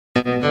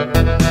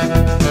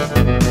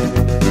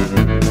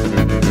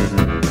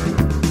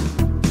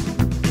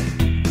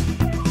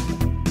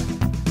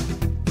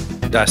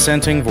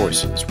Dissenting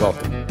Voices.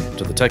 Welcome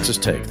to the Texas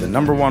Take, the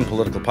number one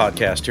political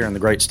podcast here in the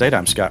great state.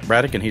 I'm Scott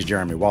Braddock, and he's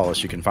Jeremy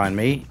Wallace. You can find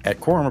me at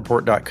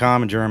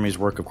quorumreport.com, and Jeremy's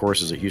work, of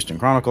course, is at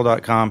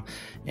houstonchronicle.com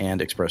and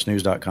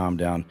expressnews.com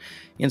down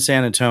in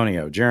San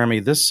Antonio. Jeremy,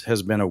 this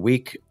has been a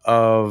week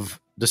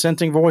of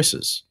dissenting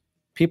voices,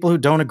 people who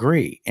don't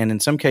agree, and in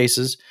some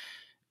cases,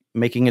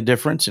 making a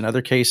difference. In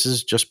other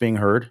cases, just being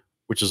heard,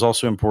 which is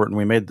also important.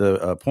 We made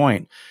the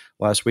point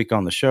last week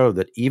on the show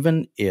that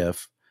even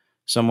if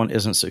someone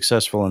isn't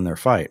successful in their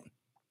fight,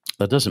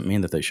 that doesn't mean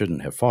that they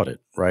shouldn't have fought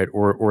it, right?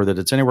 Or that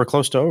it's anywhere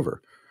close to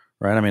over,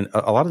 right? I mean,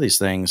 a lot of these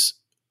things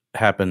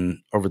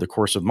happen over the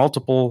course of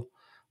multiple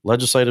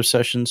legislative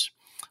sessions,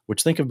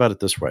 which, think about it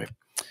this way,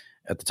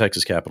 at the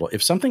Texas Capitol,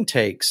 if something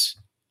takes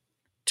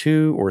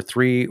 2 or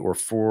 3 or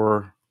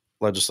 4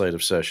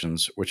 legislative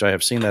sessions, which I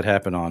have seen that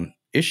happen on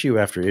issue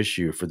after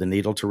issue, for the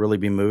needle to really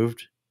be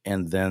moved,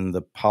 and then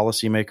the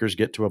policymakers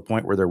get to a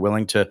point where they're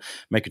willing to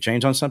make a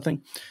change on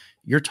something,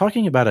 you're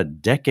talking about a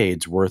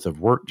decade's worth of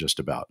work just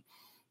about,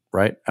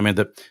 right? I mean,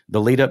 the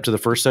lead up to the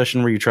first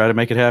session where you try to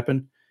make it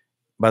happen,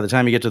 by the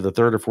time you get to the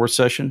third or fourth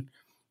session,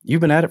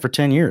 you've been at it for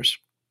 10 years,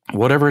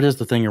 whatever it is,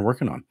 the thing you're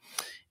working on.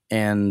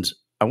 And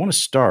I want to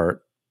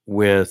start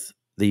with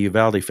the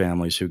Uvalde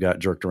families who got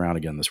jerked around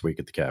again this week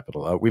at the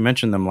Capitol. We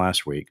mentioned them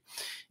last week,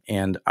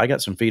 and I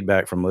got some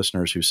feedback from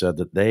listeners who said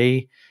that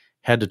they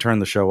had to turn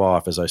the show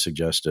off, as I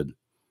suggested,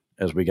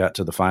 as we got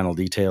to the final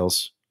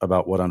details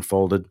about what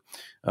unfolded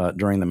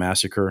during the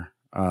massacre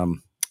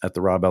at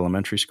the Robb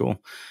Elementary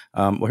School.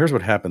 Well, here's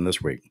what happened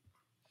this week.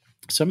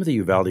 Some of the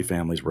Uvalde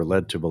families were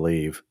led to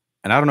believe,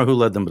 and I don't know who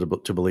led them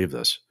to believe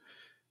this.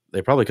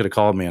 They probably could have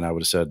called me and I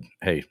would have said,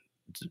 hey,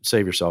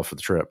 save yourself for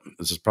the trip.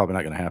 This is probably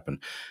not going to happen.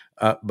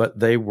 But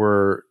they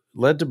were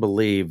led to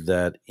believe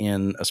that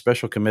in a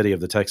special committee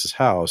of the Texas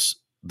House,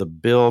 the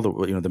bill,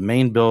 the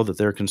main bill that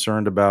they're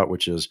concerned about,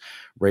 which is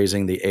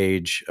raising the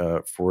age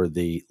for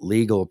the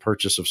legal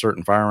purchase of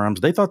certain firearms,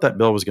 they thought that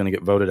bill was going to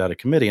get voted out of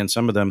committee, and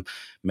some of them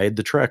made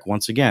the trek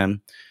once again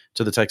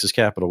to the Texas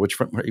Capitol, which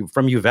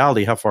from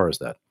Uvalde, how far is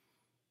that?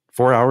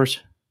 4 hours?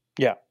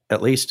 Yeah.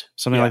 At least,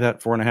 something like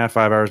that, 4.5,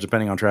 5 hours,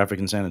 depending on traffic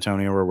in San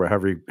Antonio or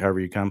however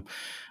you come.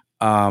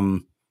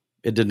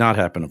 It did not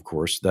happen, of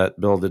course. That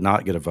bill did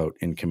not get a vote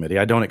in committee.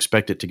 I don't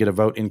expect it to get a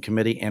vote in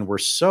committee. And we're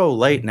so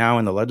late now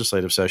in the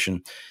legislative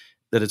session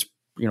that it's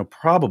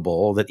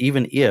probable that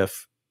even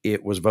if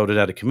it was voted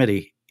out of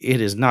committee,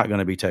 it is not going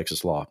to be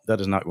Texas law.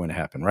 That is not going to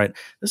happen, right?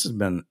 This has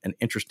been an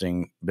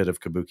interesting bit of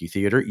kabuki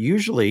theater.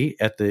 Usually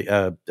at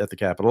the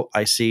Capitol,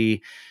 I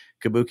see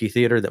kabuki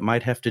theater that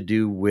might have to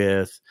do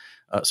with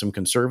some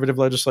conservative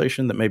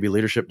legislation that maybe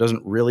leadership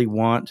doesn't really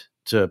want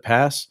to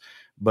pass,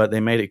 but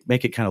they make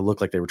it kind of look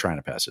like they were trying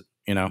to pass it,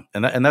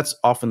 and that's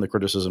often the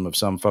criticism of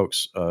some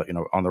folks,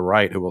 on the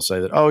right, who will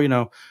say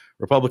that,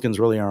 Republicans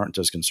really aren't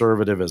as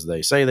conservative as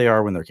they say they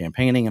are when they're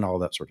campaigning and all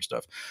that sort of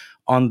stuff.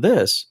 On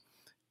this,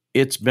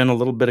 it's been a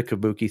little bit of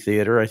kabuki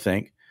theater, I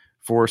think,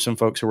 for some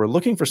folks who are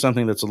looking for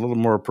something that's a little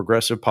more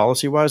progressive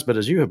policy-wise. But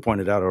as you have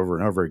pointed out over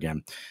and over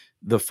again,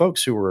 the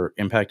folks who were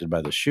impacted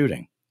by the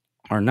shooting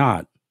are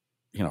not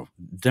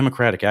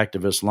Democratic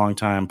activists,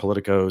 longtime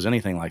politicos,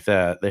 anything like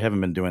that. They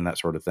haven't been doing that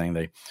sort of thing.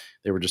 They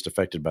were just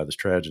affected by this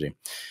tragedy.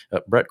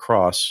 Brett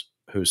Cross,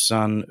 whose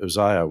son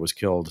Uzziah was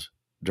killed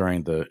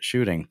during the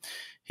shooting,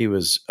 he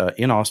was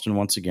in Austin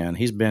once again.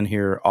 He's been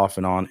here off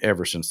and on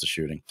ever since the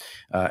shooting.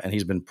 And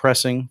he's been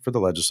pressing for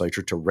the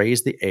legislature to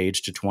raise the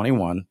age to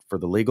 21 for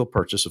the legal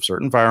purchase of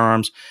certain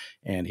firearms.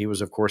 And he was,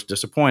 of course,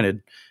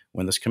 disappointed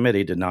when this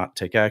committee did not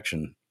take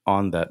action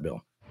on that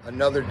bill.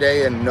 Another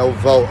day and no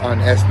vote on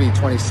SB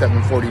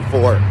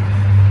 2744.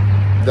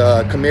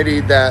 The committee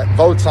that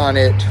votes on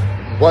it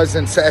was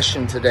in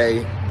session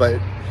today, but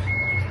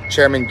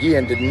Chairman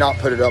Guillen did not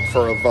put it up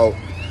for a vote.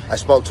 I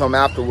spoke to him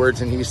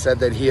afterwards, and he said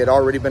that he had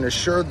already been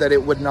assured that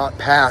it would not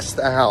pass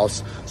the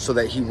House, so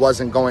that he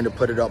wasn't going to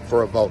put it up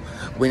for a vote.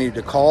 We need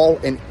to call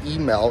and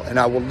email, and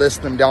I will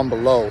list them down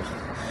below,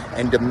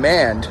 and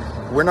demand.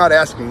 We're not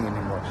asking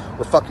anymore.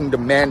 We're fucking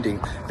demanding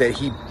that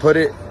he put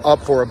it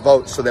up for a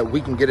vote so that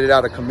we can get it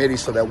out of committee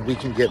so that we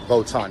can get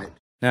votes on it.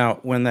 Now,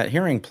 when that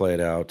hearing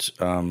played out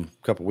a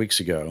couple weeks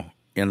ago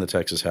in the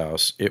Texas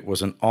House, it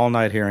was an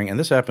all-night hearing, and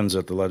this happens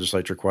at the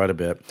legislature quite a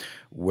bit,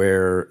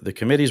 where the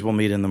committees will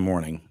meet in the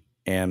morning,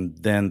 and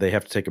then they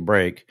have to take a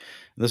break.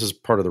 This is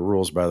part of the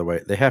rules, by the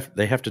way. They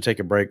have to take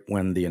a break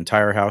when the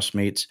entire House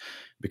meets,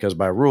 because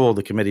by rule,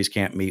 the committees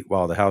can't meet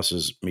while the House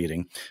is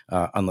meeting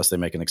unless they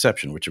make an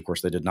exception, which, of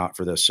course, they did not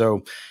for this.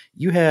 So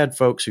you had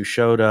folks who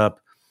showed up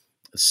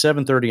at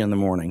 7:30 in the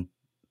morning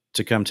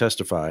to come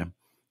testify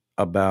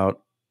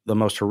about the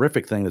most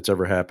horrific thing that's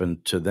ever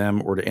happened to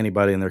them or to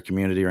anybody in their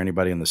community or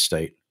anybody in the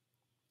state,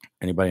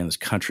 anybody in this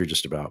country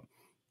just about.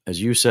 As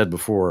you said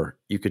before,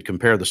 you could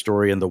compare the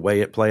story and the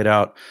way it played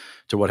out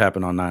to what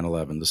happened on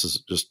 9/11. This is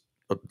just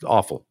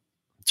awful,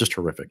 just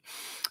horrific.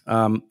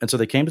 And so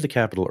they came to the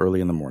Capitol early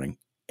in the morning,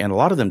 and a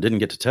lot of them didn't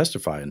get to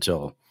testify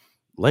until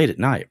late at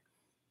night.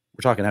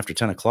 We're talking after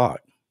 10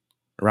 o'clock,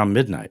 around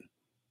midnight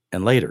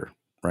and later,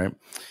 right?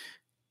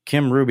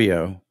 Kim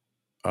Rubio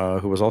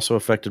who was also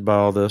affected by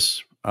all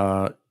this,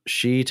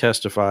 she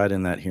testified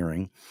in that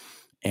hearing.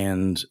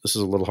 And this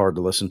is a little hard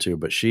to listen to,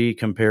 but she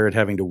compared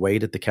having to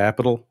wait at the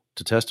Capitol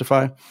to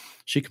testify.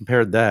 She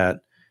compared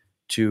that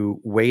to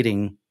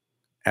waiting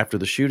after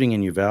the shooting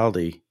in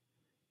Uvalde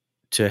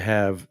to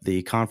have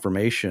the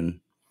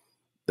confirmation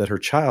that her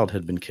child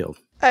had been killed.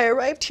 I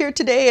arrived here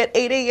today at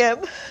 8 a.m.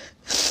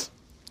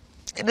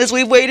 And as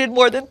we waited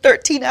more than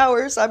 13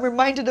 hours, I'm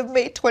reminded of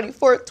May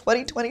 24th,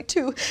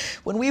 2022,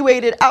 when we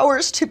waited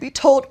hours to be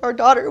told our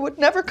daughter would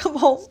never come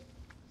home.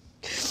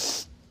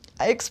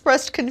 I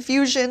expressed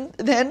confusion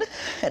then,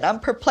 and I'm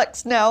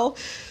perplexed now.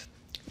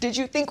 Did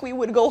you think we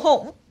would go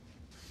home?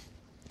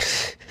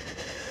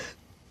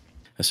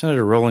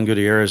 Senator Roland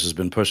Gutierrez has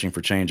been pushing for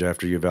change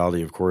after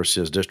Uvalde. Of course,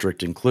 his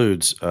district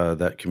includes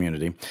that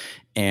community,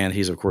 and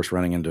he's, of course,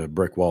 running into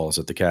brick walls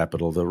at the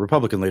Capitol. The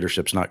Republican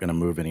leadership's not going to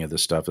move any of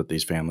this stuff that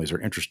these families are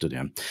interested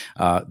in.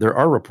 There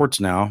are reports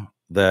now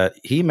that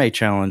he may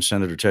challenge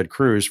Senator Ted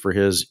Cruz for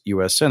his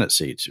U.S. Senate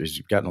seats. He's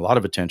gotten a lot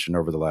of attention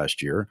over the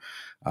last year.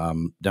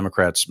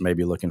 Democrats may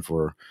be looking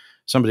for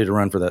somebody to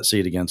run for that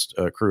seat against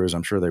Cruz.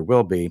 I'm sure they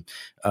will be.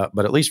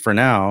 But at least for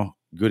now,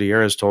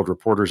 Gutierrez told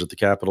reporters at the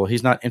Capitol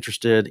he's not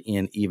interested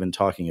in even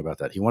talking about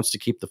that. He wants to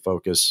keep the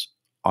focus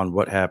on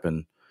what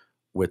happened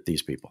with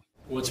these people.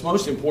 What's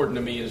most important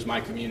to me is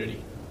my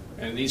community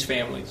and these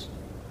families.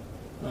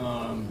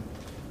 I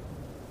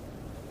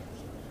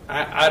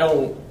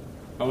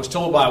was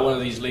told by one of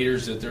these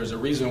leaders that there's a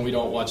reason we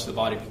don't watch the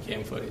body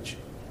cam footage.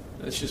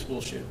 That's just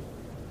bullshit.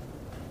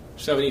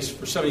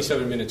 For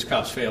 77 minutes,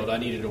 cops failed. I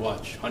needed to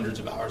watch hundreds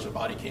of hours of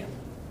body cam.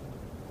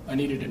 I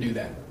needed to do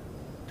that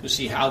to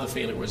see how the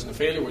failure was. And the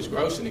failure was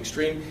gross and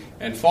extreme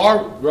and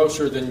far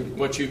grosser than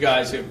what you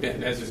guys have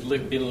been, has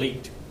been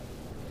leaked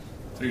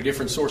through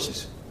different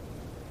sources.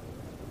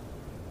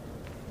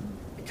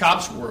 The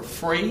cops were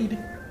afraid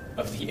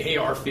of the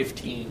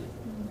AR-15.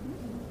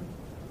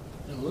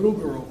 And a little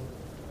girl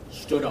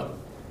stood up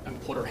and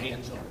put her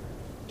hands up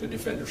to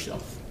defend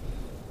herself.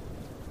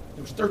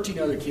 There was 13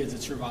 other kids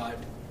that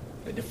survived.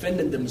 They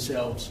defended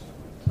themselves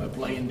by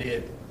playing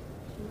dead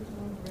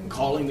and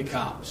calling the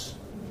cops.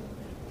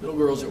 Little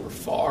girls that were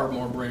far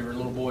more braver,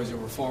 little boys that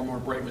were far more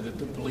braver than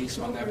the police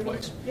on that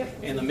place.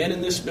 And the men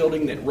in this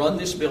building that run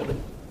this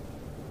building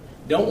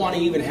don't want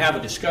to even have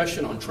a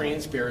discussion on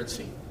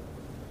transparency.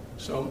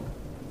 So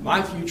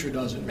my future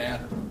doesn't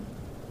matter.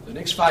 The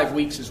next 5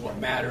 weeks is what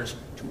matters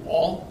to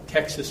all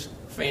Texas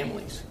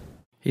families.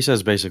 He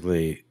says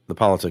basically the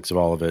politics of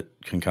all of it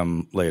can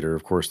come later.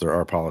 Of course, there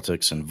are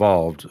politics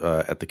involved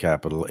at the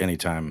Capitol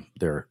anytime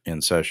they're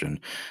in session.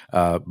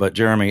 But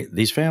Jeremy,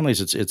 these families,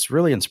 it's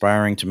really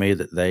inspiring to me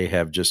that they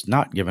have just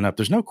not given up.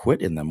 There's no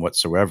quit in them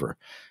whatsoever.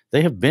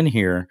 They have been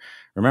here,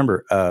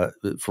 remember,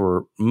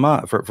 for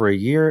a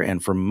year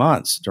and for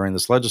months during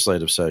this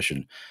legislative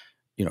session,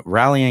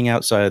 rallying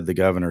outside the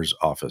governor's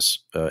office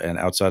and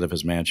outside of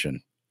his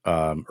mansion.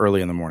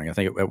 Early in the morning. I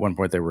think at one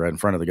point they were in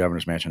front of the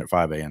governor's mansion at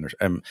 5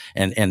 a.m.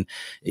 And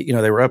they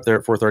were up there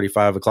at 4:30,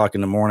 5 o'clock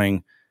in the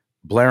morning,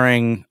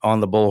 blaring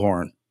on the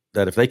bullhorn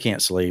that if they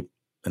can't sleep,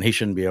 then he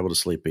shouldn't be able to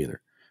sleep either.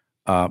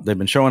 They've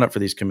been showing up for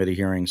these committee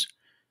hearings,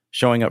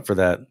 showing up for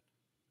that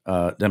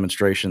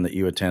demonstration that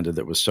you attended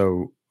that was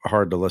so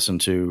hard to listen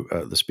to,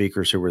 the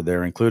speakers who were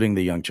there, including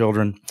the young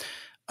children.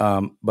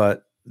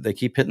 But they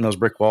keep hitting those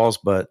brick walls,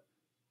 but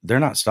they're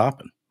not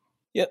stopping.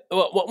 Yeah,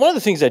 well, one of the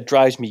things that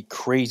drives me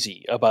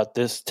crazy about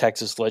this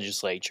Texas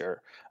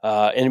legislature,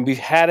 and we've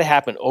had it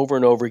happen over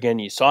and over again.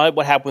 You saw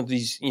what happened with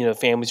these,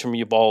 families from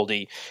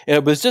Uvalde.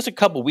 It was just a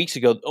couple of weeks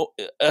ago.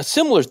 A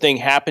similar thing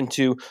happened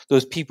to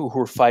those people who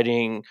were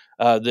fighting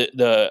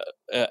the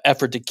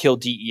effort to kill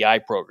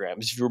DEI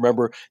programs. If you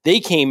remember, they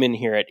came in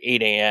here at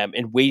 8 a.m.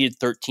 and waited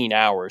 13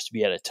 hours to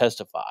be able to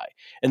testify.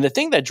 And the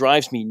thing that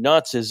drives me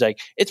nuts is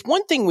it's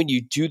one thing when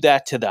you do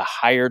that to the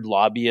hired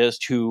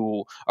lobbyists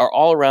who are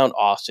all around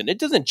Austin. It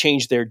doesn't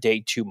change their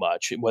day too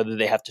much, whether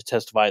they have to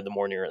testify in the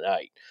morning or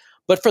night.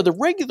 But for the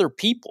regular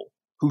people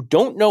who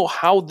don't know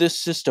how this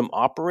system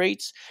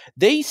operates,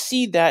 they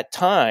see that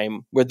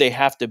time where they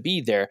have to be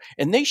there,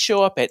 and they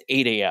show up at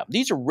 8 a.m.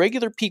 These are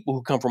regular people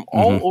who come from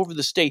all over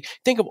the state.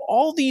 Think of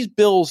all these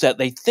bills that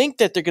they think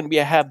that they're going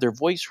to have their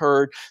voice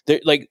heard.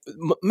 They're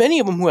many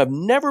of them who have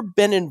never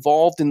been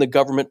involved in the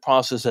government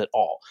process at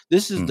all.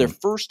 This is their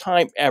first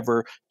time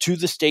ever to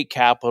the state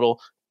capitol,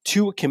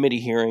 to a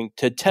committee hearing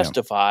to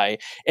testify,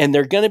 and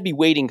they're going to be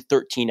waiting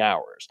 13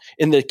 hours.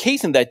 In the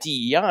case of that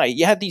DEI,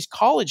 you had these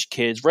college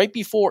kids right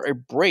before a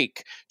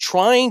break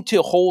trying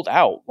to hold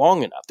out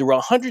long enough. There were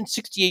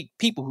 168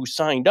 people who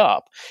signed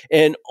up,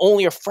 and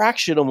only a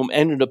fraction of them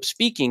ended up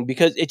speaking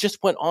because it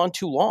just went on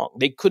too long.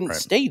 They couldn't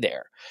stay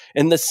there.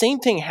 And the same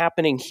thing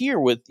happening here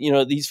with,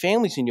 these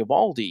families in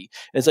Uvalde.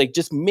 It's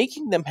just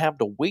making them have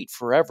to wait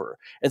forever.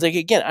 It's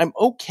again, I'm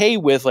okay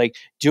with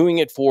doing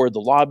it for the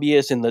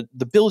lobbyists and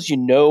the bills,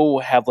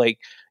 have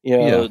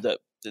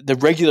the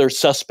regular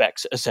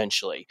suspects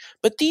essentially.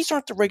 But these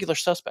aren't the regular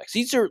suspects.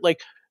 These are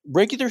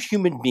regular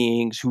human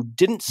beings who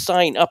didn't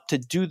sign up to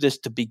do this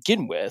to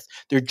begin with.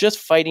 They're just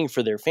fighting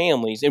for their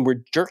families, and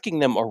we're jerking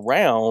them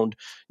around,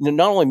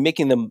 not only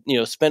making them,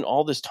 spend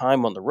all this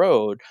time on the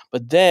road,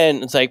 but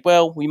then it's like,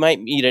 well, we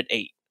might meet at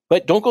 8.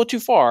 But don't go too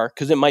far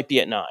because it might be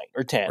at 9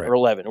 or 10 or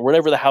 11 or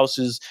whatever the House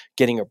is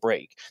getting a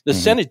break. The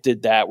Senate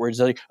did that where it's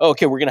like, oh,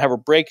 okay, we're going to have a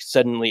break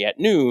suddenly at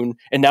noon,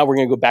 and now we're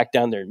going to go back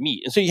down there and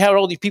meet. And so you had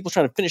all these people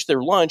trying to finish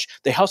their lunch.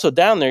 They hustle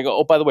down there and go,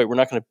 oh, by the way, we're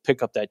not going to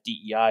pick up that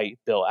DEI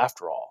bill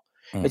after all.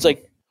 It's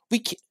like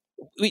we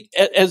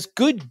as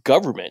good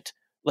government,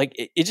 like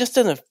it just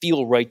doesn't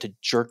feel right to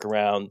jerk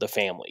around the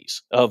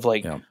families of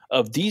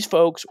of these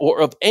folks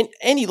or of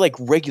any like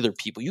regular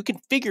people. You can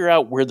figure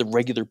out where the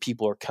regular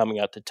people are coming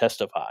out to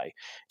testify.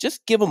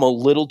 Just give them a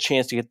little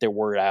chance to get their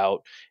word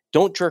out.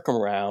 Don't jerk them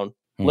around.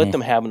 Let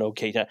them have an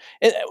okay time.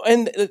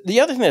 And the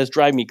other thing that's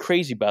driving me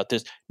crazy about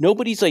this,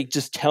 nobody's like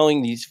just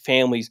telling these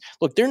families,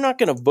 look, they're not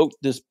going to vote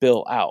this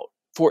bill out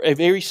for a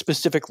very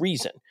specific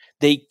reason.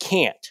 They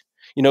can't.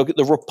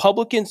 The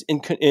Republicans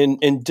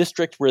in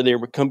districts where they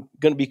were going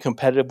to be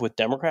competitive with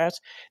Democrats,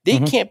 they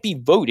can't be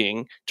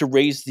voting to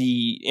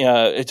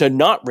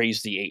not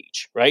raise the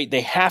age, right?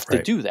 They have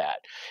to do that,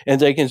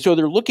 and so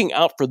they're looking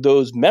out for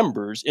those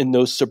members in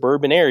those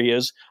suburban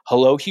areas.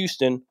 Hello,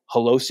 Houston.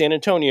 Hello, San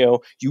Antonio.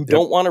 You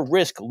don't want to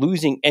risk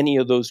losing any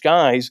of those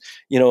guys,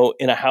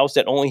 in a House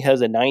that only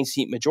has a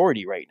 9-seat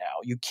majority right now.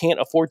 You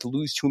can't afford to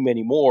lose too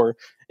many more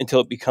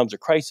until it becomes a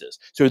crisis.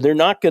 So they're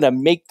not going to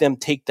make them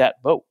take that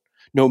vote.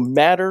 No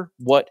matter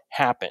what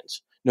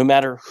happens, no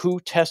matter who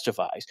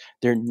testifies,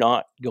 they're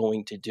not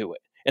going to do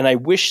it. And I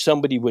wish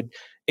somebody would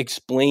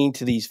explain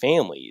to these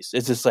families,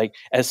 it's just like,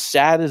 as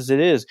sad as it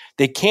is,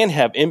 they can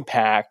have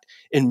impact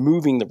in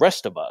moving the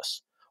rest of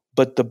us,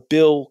 but the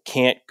bill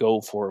can't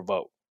go for a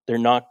vote. They're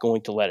not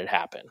going to let it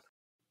happen.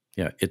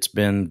 Yeah, it's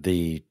been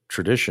the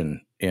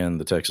tradition in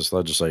the Texas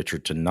legislature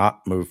to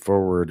not move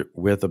forward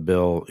with a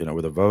bill,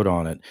 with a vote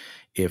on it,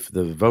 if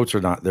the votes are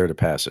not there to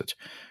pass it,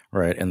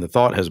 right? And the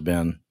thought has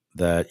been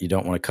that you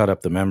don't want to cut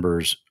up the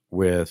members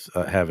with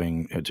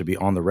having to be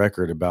on the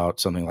record about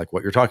something like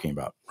what you're talking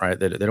about, right?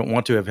 They don't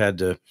want to have had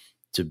to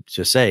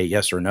say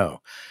yes or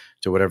no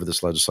to whatever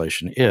this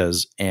legislation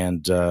is.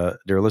 And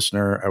dear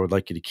listener, I would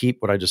like you to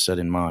keep what I just said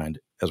in mind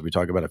as we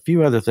talk about a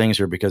few other things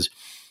here, because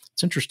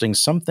it's interesting.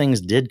 Some things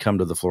did come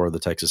to the floor of the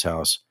Texas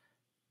House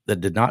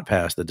that did not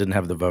pass, that didn't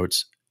have the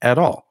votes at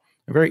all.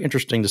 Very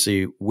interesting to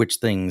see which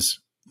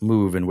things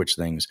move and which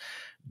things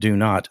do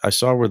not. I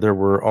saw where there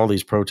were all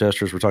these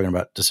protesters. We're talking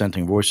about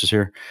dissenting voices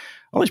here.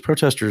 All these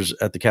protesters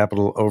at the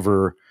Capitol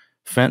over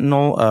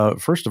fentanyl.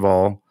 First of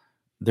all,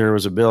 there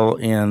was a bill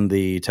in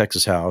the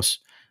Texas House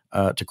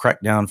to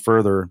crack down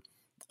further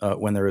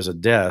when there is a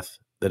death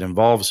that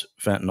involves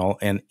fentanyl.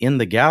 And in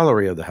the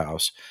gallery of the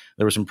House,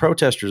 there were some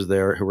protesters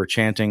there who were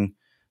chanting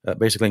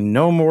basically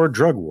no more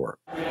drug war.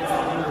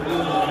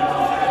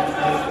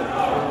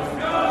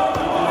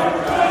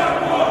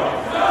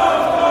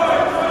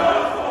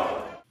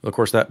 Of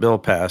course, that bill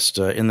passed.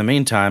 In the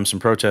meantime, some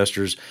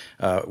protesters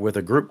with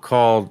a group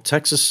called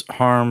Texas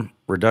Harm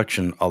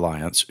Reduction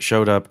Alliance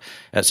showed up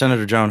at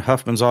Senator Joan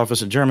Huffman's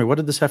office. And Jeremy, what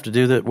did this have to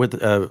do with?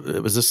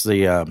 Was this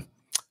the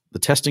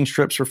testing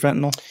strips for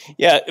fentanyl?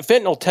 Yeah,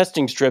 fentanyl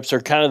testing strips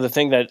are kind of the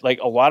thing that, like,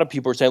 a lot of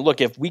people are saying,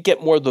 look, if we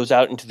get more of those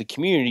out into the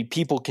community,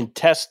 people can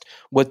test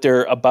what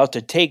they're about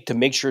to take to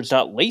make sure it's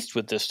not laced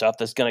with this stuff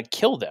that's going to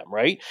kill them,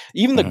 right?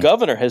 Even the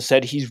governor has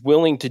said he's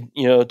willing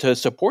to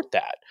support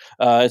that.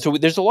 So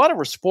there's a lot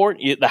of support.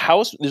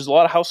 There's a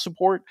lot of House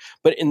support,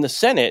 but in the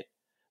Senate,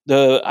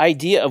 the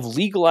idea of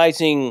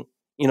legalizing,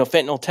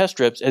 fentanyl test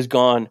strips has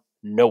gone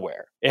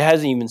nowhere. It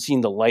hasn't even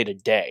seen the light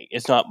of day.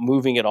 It's not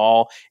moving at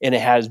all, and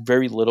it has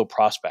very little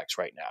prospects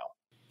right now.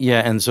 Yeah,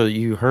 and so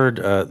you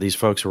heard these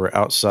folks who were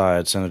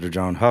outside Senator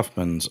Joan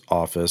Huffman's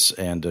office,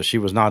 and she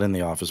was not in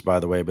the office, by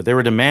the way, but they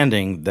were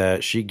demanding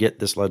that she get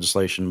this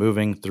legislation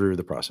moving through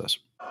the process.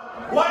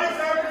 What is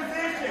our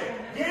position?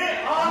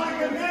 Get it on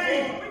the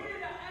committee.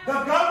 The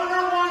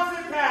governor wants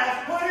it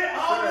passed. Put it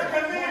on the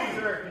committee.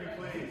 Sir, can you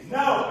please?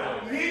 No.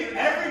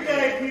 Every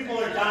day people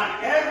are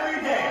dying.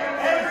 Every day.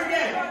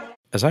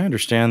 As I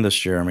understand this,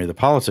 Jeremy, the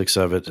politics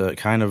of it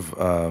kind of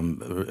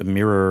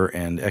mirror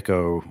and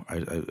echo.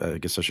 I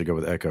guess I should go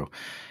with echo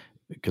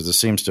because this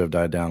seems to have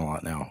died down a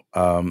lot now.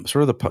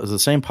 Sort of the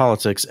same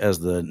politics as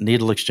the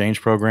needle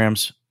exchange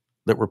programs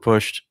that were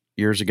pushed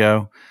years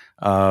ago,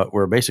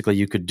 where basically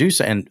you could do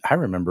so. And I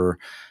remember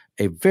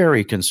a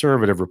very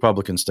conservative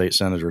Republican state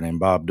senator named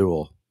Bob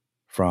Deuel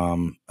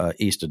from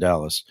east of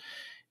Dallas.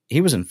 He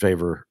was in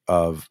favor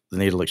of the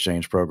needle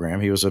exchange program.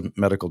 He was a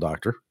medical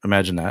doctor.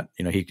 Imagine that.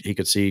 He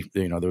could see,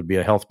 there would be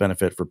a health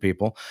benefit for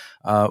people.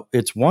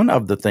 It's one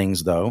of the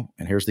things, though,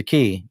 and here's the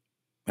key,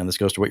 and this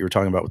goes to what you were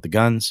talking about with the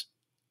guns.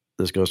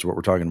 This goes to what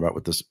we're talking about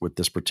with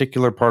this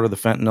particular part of the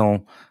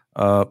fentanyl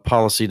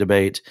policy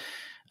debate.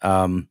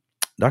 Dr.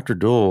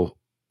 Deuel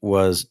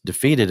was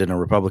defeated in a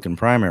Republican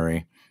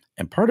primary,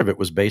 and part of it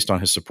was based on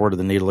his support of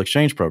the needle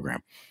exchange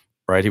program.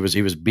 right?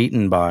 He was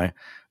beaten by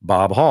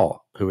Bob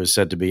Hall, who is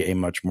said to be a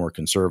much more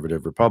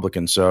conservative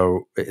Republican.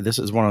 So this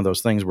is one of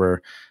those things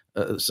where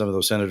some of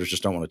those senators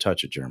just don't want to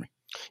touch it, Jeremy.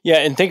 Yeah,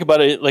 and think about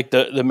it like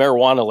the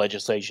marijuana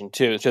legislation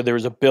too. So there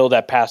was a bill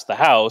that passed the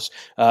House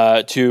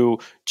to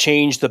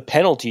change the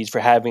penalties for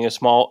having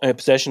a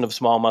possession of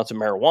small amounts of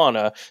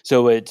marijuana.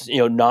 So it's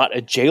not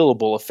a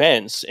jailable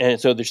offense, and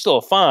so there's still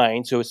a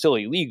fine, so it's still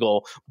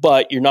illegal,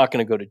 but you're not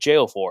going to go to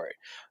jail for it.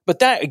 But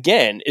that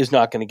again is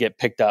not going to get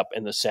picked up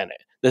in the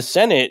Senate. The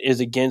Senate is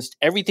against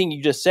everything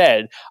you just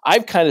said.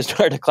 I've kind of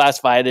started to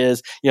classify it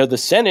as the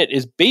Senate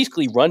is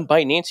basically run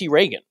by Nancy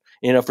Reagan.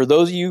 For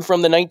those of you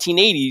from the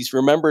 1980s,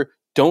 remember.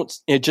 Don't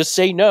just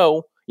say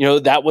no.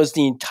 That was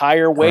the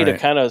entire way to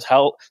kind of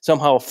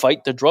somehow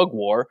fight the drug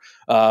war,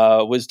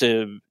 was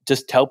to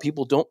just tell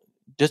people don't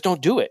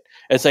do it.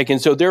 It's like,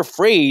 and so they're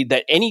afraid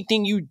that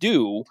anything you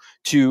do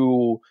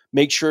to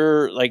make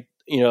sure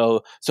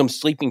some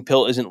sleeping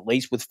pill isn't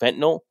laced with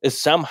fentanyl is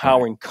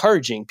somehow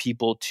encouraging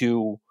people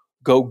to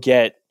go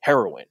get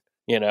heroin.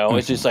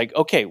 It's just like,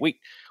 okay, we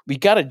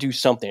got to do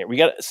something.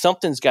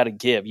 Something's got to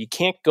give. You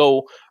can't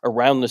go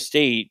around the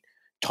state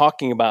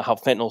talking about how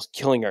fentanyl's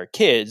killing our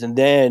kids and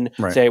then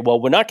say,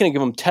 well, we're not going to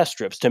give them test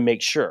strips to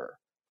make sure.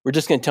 We're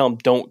just going to tell them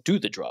don't do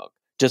the drug,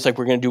 just like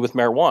we're going to do with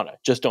marijuana.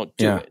 Just don't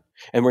do it.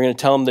 And we're going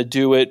to tell them to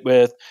do it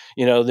with,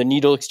 the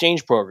needle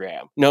exchange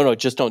program. No,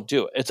 just don't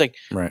do it. It's like,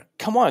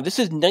 come on, this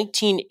is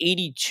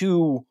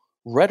 1982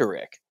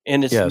 rhetoric,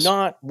 and it's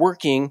not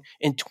working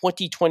in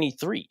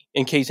 2023,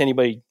 in case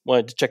anybody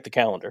wanted to check the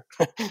calendar.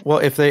 Well,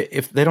 if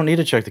they don't need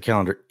to check the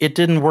calendar, it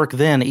didn't work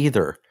then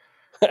either.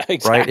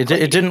 Exactly. Right.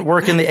 It didn't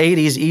work in the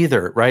 80s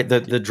either. Right.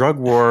 The drug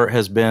war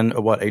has been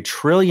a $1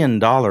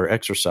 trillion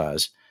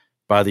exercise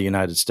by the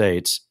United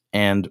States.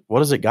 And what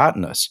has it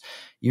gotten us?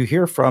 You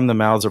hear from the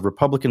mouths of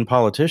Republican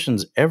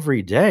politicians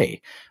every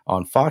day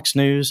on Fox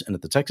News and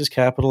at the Texas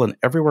Capitol and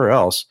everywhere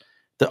else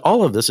that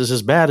all of this is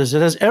as bad as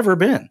it has ever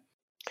been.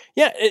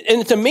 Yeah,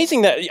 and it's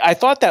amazing that I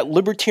thought that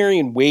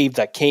libertarian wave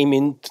that came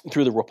in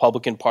through the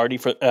Republican Party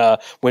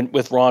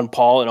with Ron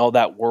Paul and all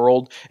that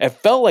world, it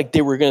felt like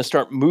they were going to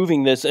start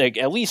moving this,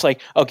 at least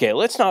okay,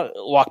 let's not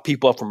lock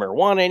people up for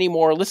marijuana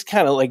anymore. Let's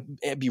kind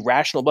of be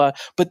rational about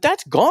it. But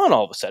that's gone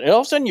all of a sudden. And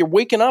all of a sudden you're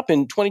waking up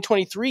in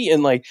 2023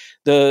 and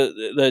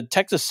the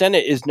Texas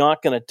Senate is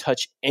not going to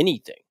touch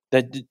anything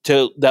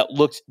that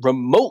looks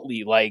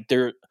remotely like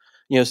they're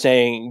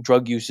saying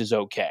drug use is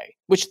okay,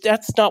 which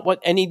that's not what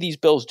any of these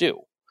bills do.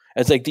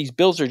 It's like these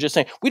bills are just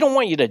saying, we don't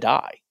want you to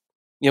die.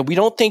 We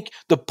don't think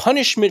the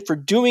punishment for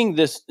doing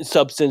this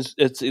substance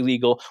that's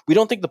illegal, we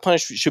don't think the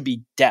punishment should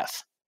be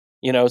death.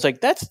 It's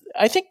like,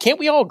 I think, can't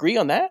we all agree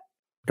on that?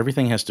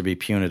 Everything has to be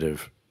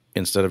punitive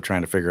instead of trying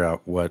to figure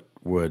out what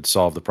would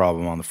solve the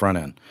problem on the front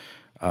end.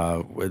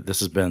 This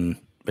has been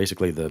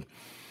basically the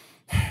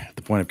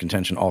point of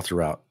contention all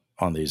throughout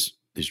on these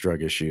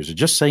drug issues.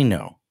 Just say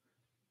no.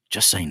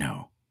 Just say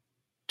no.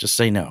 Just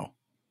say no.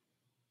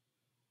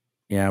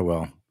 Yeah,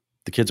 well,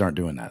 the kids aren't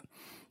doing that.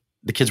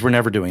 The kids were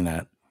never doing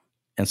that.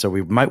 And so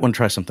we might want to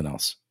try something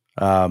else.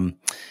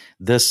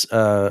 This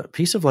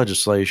piece of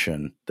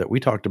legislation that we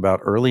talked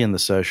about early in the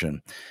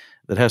session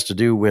that has to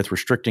do with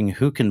restricting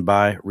who can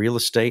buy real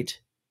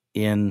estate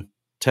in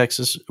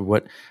Texas,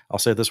 what I'll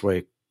say it this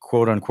way,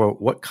 quote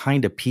unquote, what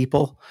kind of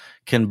people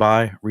can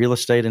buy real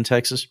estate in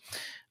Texas?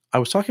 I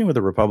was talking with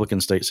a Republican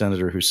state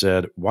senator who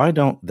said, why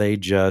don't they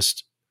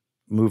just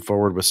move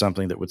forward with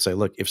something that would say,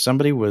 look, if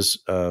somebody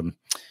was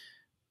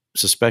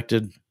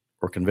suspected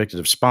or convicted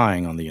of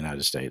spying on the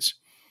United States,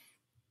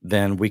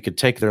 then we could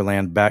take their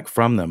land back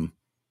from them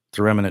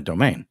through eminent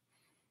domain.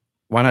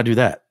 Why not do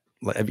that?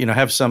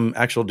 Have some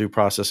actual due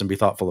process and be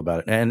thoughtful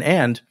about it.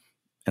 And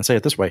say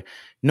it this way,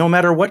 no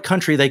matter what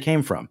country they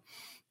came from,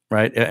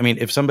 right? I mean,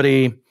 if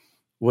somebody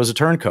was a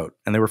turncoat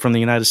and they were from the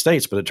United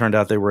States, but it turned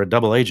out they were a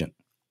double agent,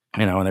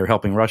 and they were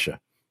helping Russia,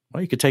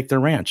 well, you could take their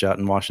ranch out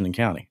in Washington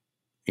County,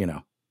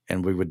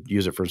 and we would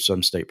use it for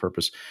some state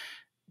purpose.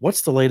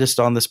 What's the latest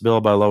on this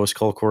bill by Lois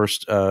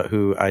Kolkhorst,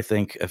 who I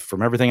think,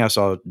 from everything I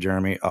saw,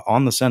 Jeremy,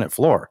 on the Senate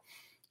floor,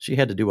 she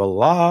had to do a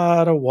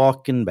lot of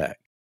walking back.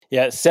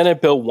 Yeah,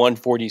 Senate Bill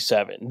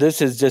 147. This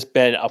has just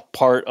been a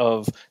part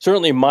of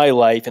certainly my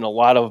life and a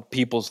lot of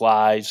people's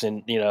lives,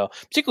 and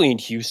particularly in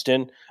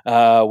Houston,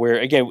 where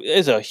again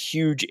there's a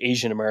huge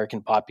Asian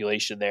American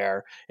population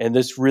there, and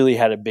this really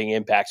had a big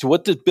impact. So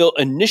what this bill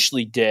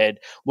initially did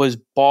was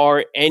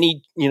bar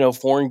any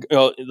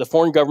the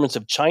foreign governments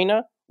of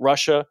China,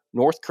 Russia,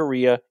 North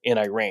Korea, and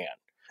Iran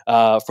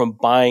from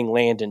buying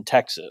land in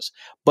Texas,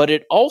 but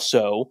it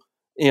also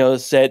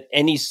said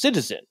any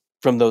citizen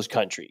from those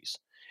countries.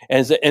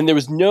 And there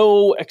was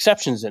no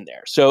exceptions in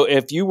there. So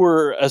if you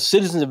were a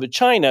citizen of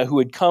China who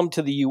had come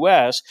to the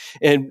U.S.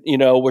 and,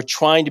 were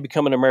trying to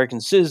become an American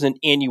citizen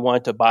and you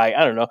wanted to buy,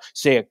 I don't know,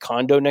 say a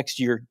condo next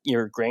to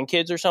your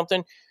grandkids or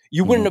something,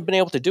 you wouldn't have been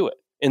able to do it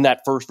in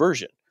that first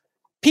version.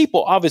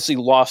 people obviously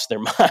lost their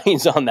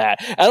minds on that.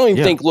 I don't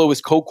even think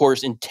Lois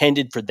Kokors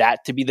intended for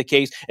that to be the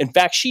case. In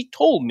fact, she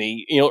told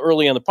me,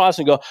 early on the process,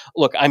 and go,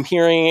 look, I'm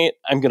hearing it.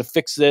 I'm going to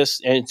fix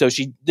this. And so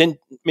she then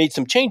made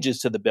some changes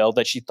to the bill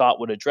that she thought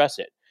would address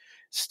it.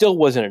 Still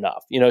wasn't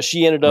enough.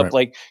 She ended up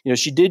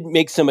she did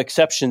make some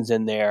exceptions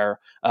in there,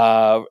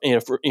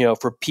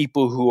 for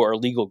people who are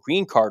legal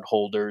green card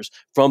holders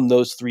from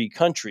those 3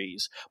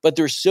 countries. But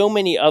there's so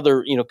many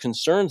other,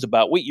 concerns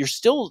about, you're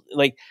still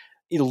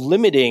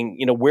limiting,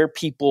 where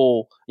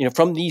people,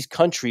 from these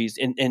countries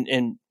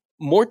and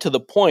more to the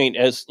point,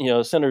 as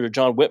Senator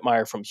John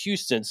Whitmire from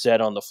Houston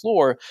said on the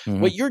floor,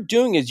 what you're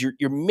doing is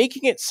you're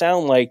making it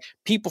sound like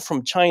people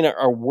from China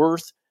are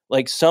worth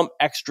some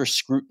extra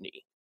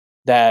scrutiny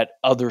that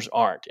others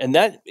aren't. And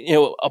that,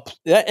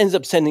 that ends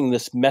up sending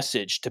this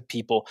message to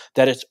people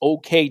that it's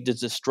okay to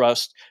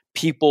distrust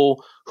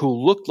people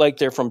who look like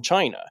they're from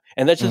China.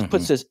 And that just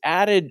puts this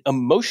added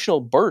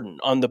emotional burden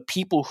on the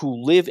people who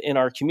live in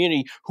our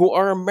community who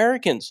are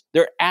Americans.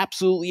 They're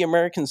absolutely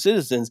American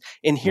citizens.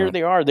 And here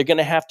they are. They're going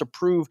to have to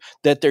prove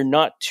that they're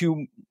not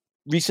too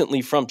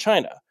recently from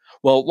China.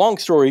 Well, long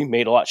story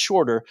made a lot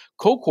shorter.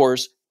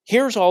 Kokors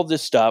hears all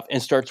this stuff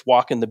and starts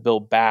walking the bill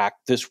back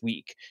this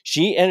week.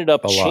 She ended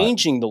up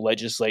changing the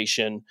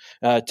legislation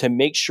to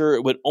make sure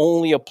it would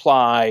only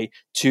apply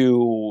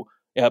to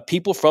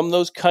people from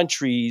those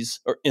countries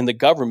or in the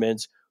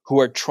governments who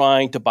are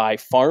trying to buy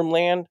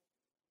farmland,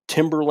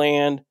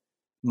 timberland,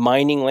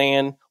 mining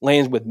land,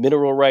 lands with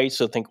mineral rights.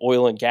 So think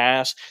oil and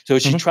gas. So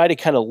she tried to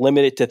kind of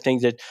limit it to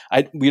things that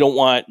we don't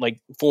want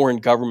foreign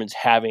governments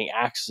having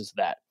access to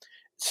that.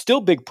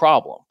 Still big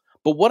problem.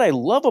 But what I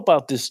love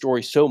about this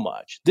story so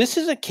much, this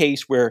is a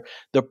case where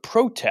the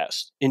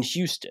protests in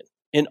Houston,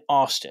 in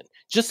Austin,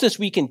 just this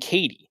week in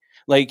Katy,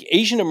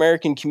 Asian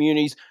American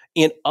communities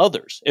and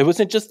others, it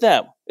wasn't just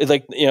them. It's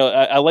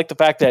I like the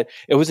fact that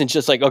it wasn't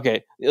just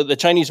okay, the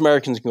Chinese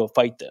Americans can go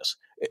fight this.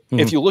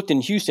 If you looked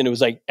in Houston, it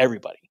was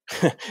everybody.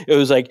 It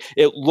was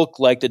it looked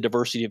like the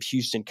diversity of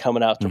Houston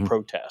coming out to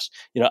protest.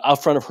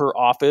 Out front of her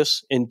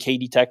office in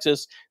Katy,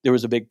 Texas, there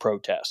was a big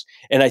protest.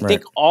 And I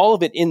think all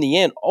of it in the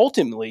end,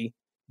 ultimately,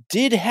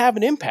 did have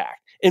an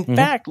impact. In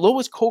fact,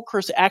 Lois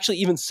Kokors actually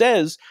even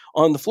says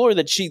on the floor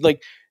that she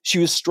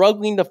was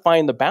struggling to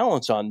find the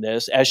balance on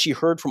this as she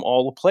heard from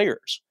all the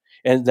players.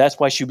 And that's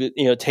why she was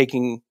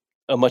taking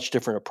a much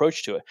different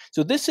approach to it.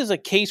 So this is a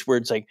case where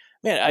it's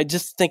man, I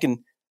just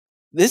thinking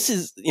this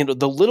is,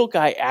 the little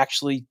guy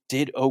actually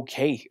did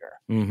okay here.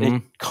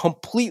 It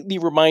completely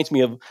reminds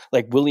me of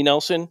Willie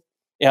Nelson.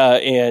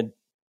 And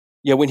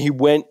when he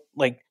went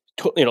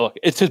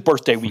it's his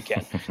birthday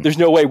weekend. There's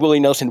no way Willie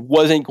Nelson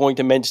wasn't going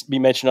to be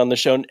mentioned on the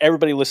show, and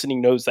everybody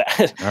listening knows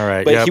that. All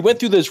right, but he went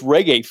through this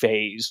reggae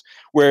phase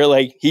where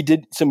he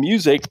did some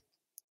music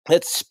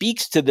that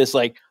speaks to this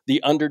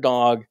the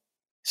underdog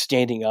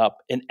standing up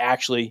and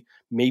actually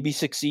maybe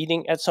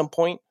succeeding at some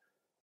point.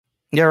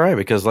 Yeah, right.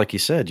 Because like you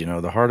said,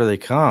 the harder they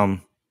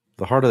come,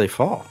 the harder they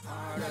fall. The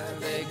harder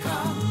they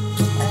come,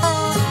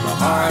 the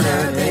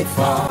harder they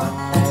fall,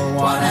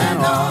 one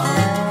and all.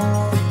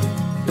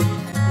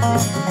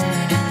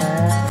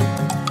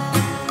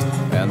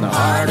 And the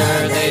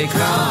harder they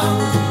come,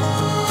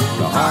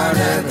 the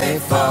harder they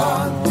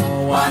fall,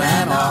 one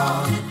and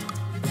all.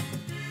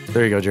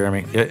 There you go,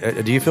 Jeremy.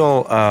 Do you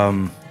feel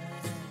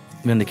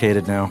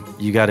vindicated now?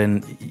 You got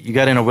in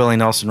a Willie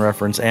Nelson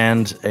reference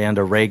and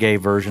a reggae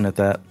version at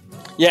that.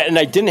 Yeah, and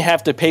I didn't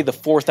have to pay the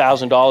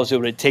 $4,000 it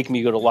would take me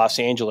to go to Los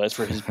Angeles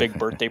for his big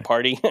birthday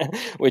party,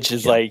 which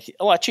is a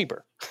lot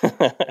cheaper.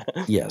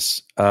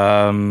 Yes.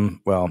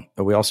 Well,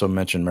 we also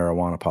mentioned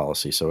marijuana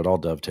policy, so it all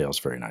dovetails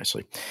very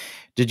nicely.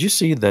 Did you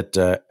see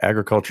that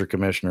Agriculture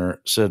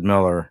Commissioner Sid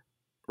Miller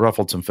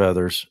ruffled some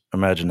feathers?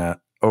 Imagine that,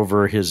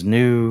 over his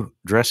new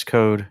dress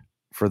code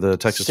for the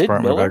Texas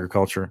Department of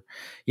Agriculture.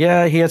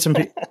 Yeah, he had some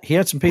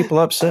people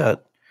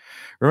upset.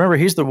 Remember,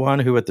 he's the one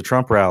who at the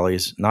Trump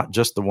rallies, not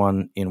just the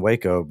one in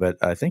Waco, but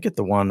I think at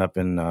the one up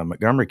in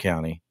Montgomery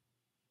County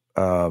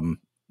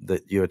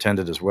that you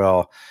attended as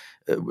well.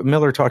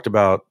 Miller talked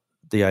about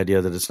the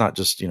idea that it's not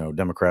just,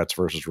 Democrats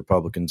versus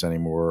Republicans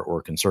anymore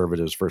or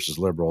conservatives versus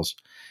liberals.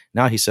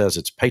 Now he says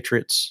it's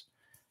patriots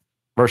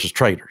versus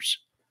traitors.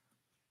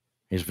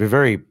 He's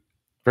very,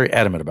 very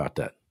adamant about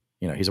that.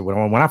 He said,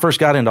 when I first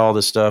got into all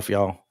this stuff,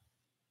 y'all,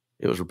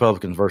 it was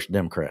Republicans versus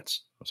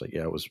Democrats. I was like,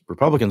 yeah, it was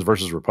Republicans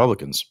versus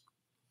Republicans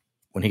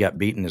when he got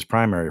beat in his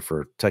primary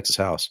for Texas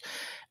House.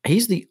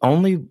 He's the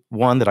only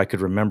one that I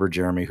could remember,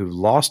 Jeremy, who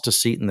lost a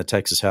seat in the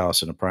Texas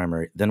House in a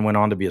primary, then went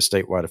on to be a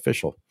statewide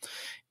official.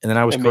 And then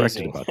I was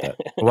corrected about that.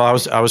 Well,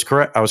 I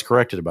was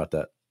corrected about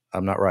that.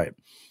 I'm not right.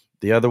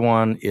 The other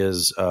one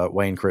is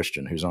Wayne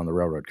Christian, who's on the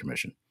Railroad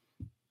Commission.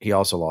 He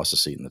also lost a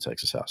seat in the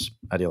Texas House.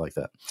 How do you like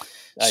that?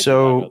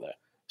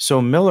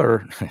 So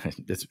Miller,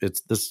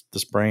 it's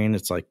this brain,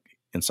 it's like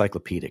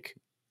encyclopedic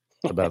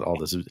about all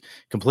this. It's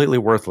completely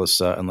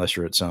worthless unless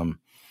you're at some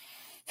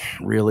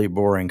really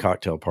boring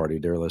cocktail party,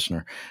 dear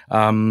listener.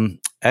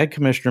 Ag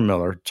Commissioner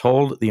Miller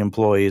told the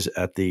employees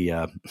at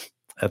the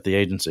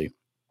agency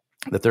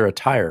that their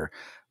attire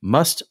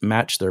must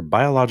match their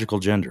biological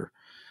gender.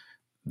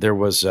 There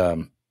was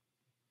a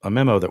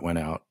memo that went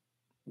out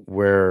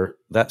where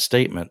that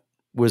statement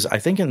was, I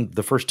think, in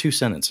the first two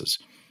sentences.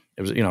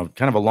 It was,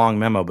 kind of a long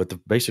memo, but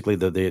basically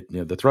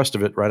the thrust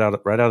of it right out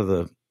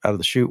of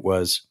the chute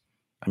was,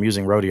 I'm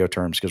using rodeo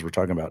terms because we're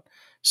talking about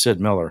Sid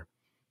Miller,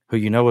 who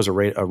was a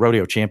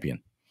rodeo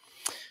champion.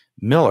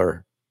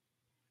 Miller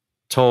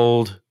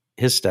told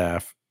his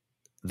staff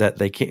that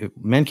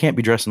men can't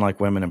be dressing like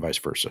women and vice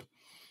versa.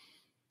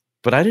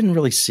 But I didn't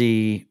really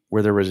see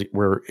where there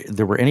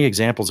were any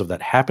examples of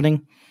that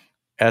happening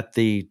at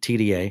the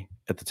TDA,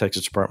 at the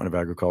Texas Department of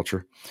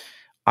Agriculture.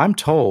 I'm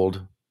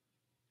told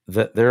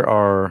that there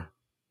are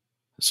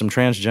some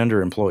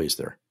transgender employees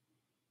there.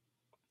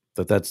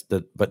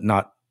 But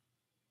not,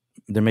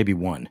 there may be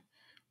one,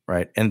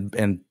 right? And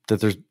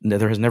that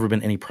there has never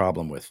been any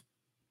problem with,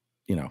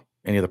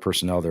 any of the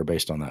personnel there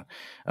based on that.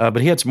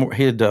 But he had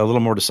a little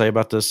more to say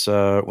about this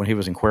when he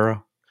was in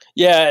Cuero.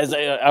 Yeah,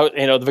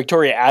 the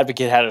Victoria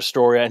Advocate had a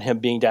story on him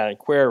being down in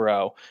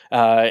Cuero,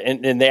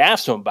 and they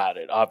asked him about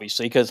it,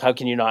 obviously, because how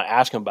can you not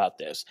ask him about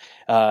this?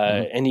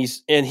 And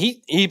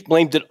he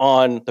blamed it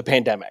on the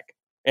pandemic.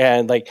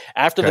 And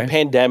after the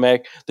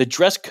pandemic, the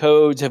dress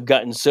codes have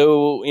gotten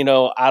so,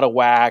 out of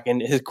whack.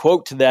 And his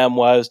quote to them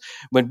was,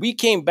 when we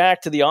came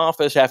back to the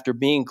office after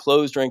being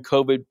closed during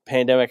COVID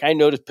pandemic, I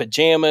noticed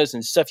pajamas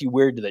and stuff you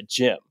wear to the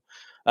gym.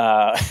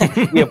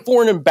 We have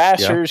foreign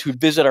ambassadors who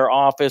visit our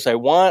office. I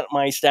want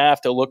my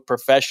staff to look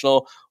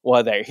professional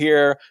while they're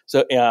here.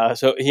 So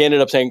he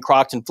ended up saying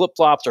Crocs and flip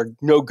flops are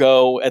no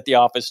go at the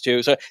office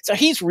too. So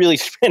he's really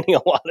spending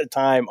a lot of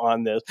time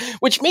on this,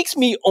 which makes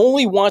me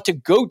only want to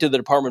go to the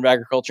Department of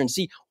Agriculture and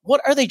see what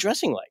are they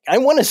dressing like. I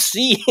want to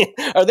see,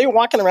 are they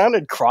walking around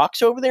in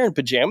Crocs over there in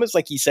pajamas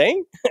like he's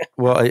saying?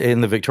 Well, in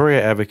the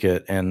Victoria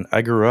Advocate, and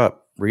I grew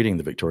up reading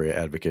the Victoria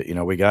Advocate.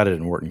 We got it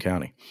in Wharton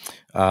County.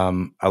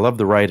 I love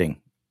the writing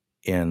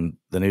in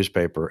the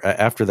newspaper.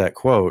 After that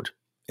quote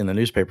in the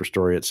newspaper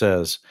story, it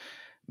says,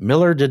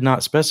 Miller did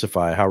not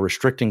specify how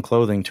restricting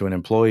clothing to an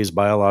employee's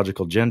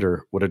biological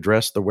gender would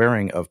address the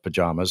wearing of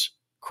pajamas,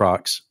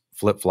 Crocs,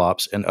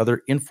 flip-flops, and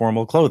other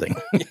informal clothing.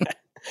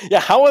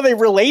 Yeah, how are they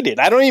related?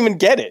 I don't even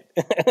get it.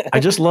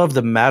 I just love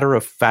the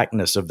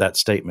matter-of-factness of that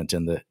statement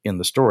in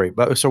the story.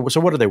 But so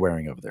what are they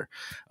wearing over there?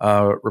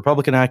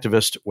 Republican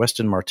activist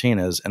Weston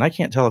Martinez, and I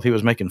can't tell if he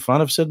was making fun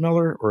of Sid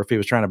Miller or if he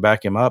was trying to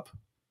back him up,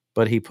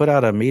 but he put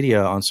out a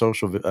video on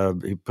social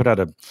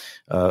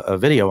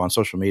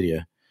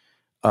media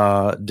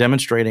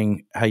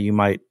demonstrating how you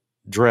might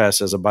dress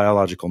as a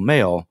biological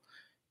male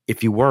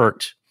if you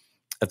worked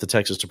at the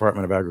Texas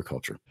Department of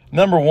Agriculture.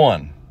 Number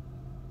one,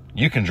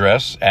 you can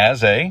dress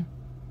as a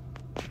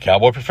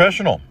cowboy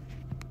professional.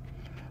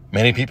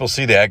 Many people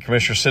see the Ag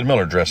Commissioner Sid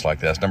Miller dressed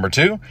like this. Number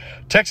two,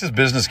 Texas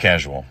business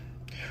casual.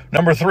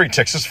 Number three,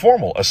 Texas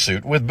formal, a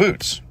suit with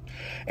boots.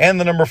 And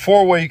the number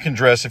four way you can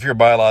dress if you're a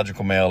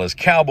biological male is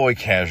cowboy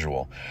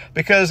casual,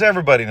 because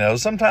everybody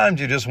knows sometimes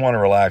you just want to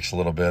relax a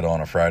little bit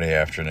on a Friday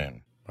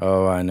afternoon.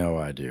 Oh, I know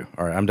I do.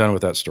 All right, I'm done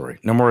with that story.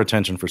 No more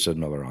attention for Sid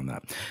Miller on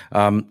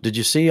that. Did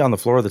you see on the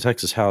floor of the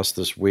Texas House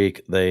this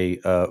week, they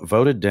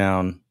voted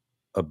down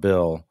a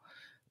bill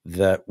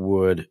that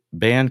would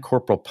ban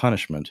corporal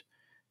punishment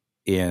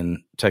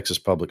in Texas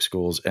public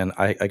schools? And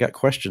I got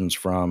questions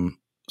from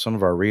some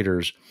of our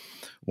readers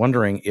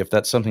wondering if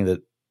that's something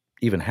that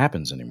even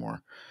happens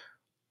anymore.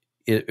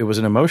 It was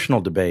an emotional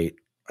debate,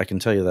 I can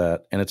tell you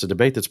that, and it's a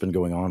debate that's been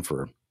going on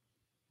for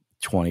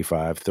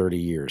 25, 30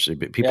 years.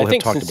 People have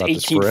talked about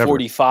this forever.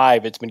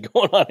 1845, it's been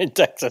going on in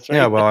Texas. Right?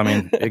 Yeah, well, I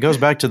mean, it goes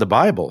back to the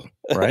Bible,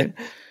 right?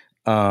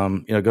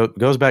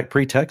 Goes back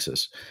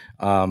pre-Texas.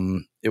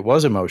 It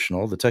was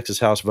emotional. The Texas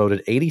House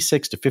voted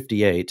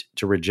 86-58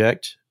 to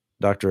reject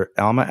Dr.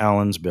 Alma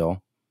Allen's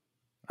bill.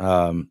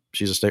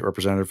 She's a state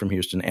representative from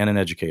Houston and an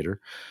educator.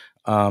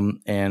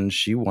 And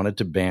she wanted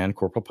to ban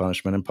corporal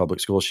punishment in public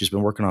schools. She's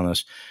been working on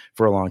this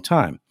for a long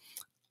time.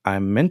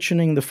 I'm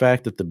mentioning the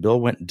fact that the bill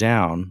went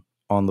down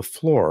on the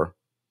floor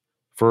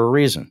for a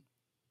reason.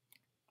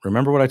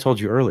 Remember what I told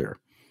you earlier.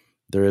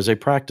 There is a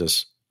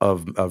practice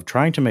of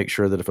trying to make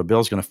sure that if a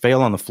bill is going to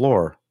fail on the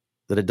floor,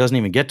 that it doesn't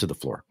even get to the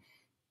floor,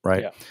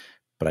 right? Yeah.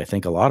 But I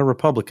think a lot of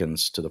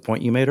Republicans, to the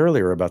point you made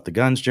earlier about the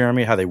guns,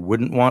 Jeremy, how they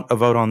wouldn't want a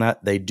vote on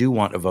that, they do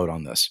want a vote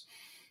on this,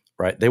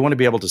 right? They want to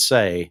be able to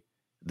say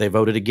they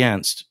voted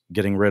against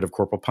getting rid of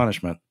corporal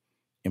punishment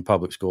in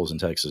public schools in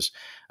Texas.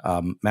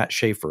 Matt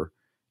Schaefer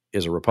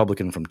is a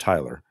Republican from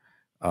Tyler,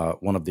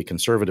 one of the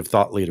conservative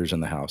thought leaders in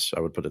the House,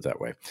 I would put it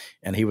that way.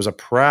 And he was a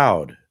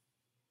proud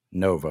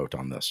no vote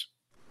on this.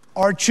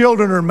 Our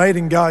children are made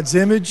in God's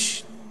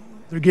image.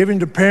 They're given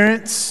to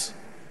parents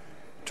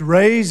to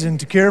raise and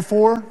to care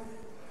for.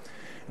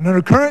 And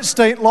under current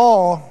state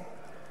law,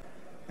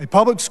 a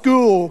public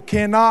school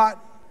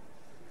cannot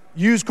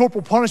use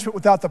corporal punishment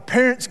without the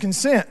parent's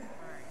consent.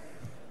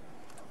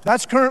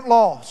 That's current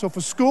law. So if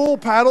a school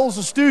paddles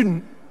a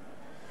student,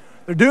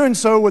 they're doing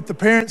so with the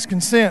parent's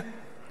consent.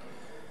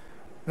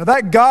 Now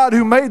that God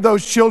who made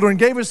those children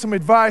gave us some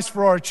advice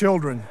for our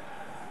children.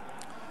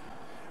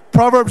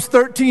 Proverbs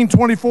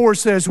 13:24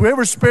 says,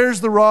 whoever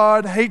spares the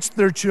rod hates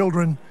their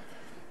children,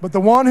 but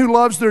the one who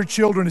loves their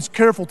children is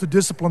careful to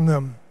discipline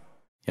them.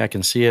 Yeah, I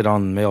can see it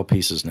on mail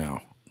pieces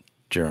now,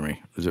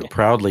 Jeremy. It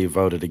proudly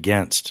voted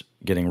against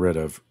getting rid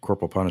of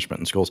corporal punishment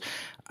in schools.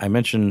 I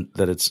mentioned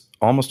that it's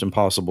almost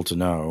impossible to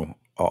know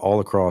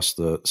all across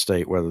the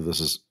state whether this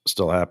is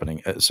still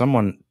happening.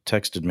 Someone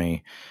texted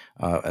me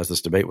as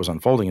this debate was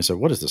unfolding and said,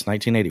 what is this,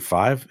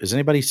 1985? Is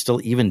anybody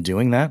still even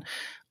doing that?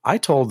 I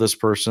told this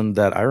person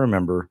that I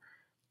remember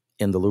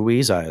in the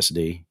Louise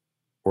ISD,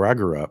 where I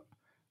grew up,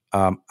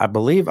 I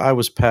believe I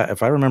was,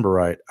 if I remember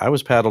right, I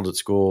was paddled at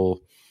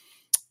school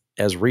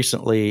as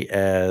recently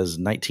as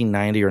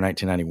 1990 or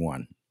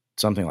 1991,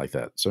 something like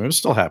that. So it was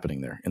still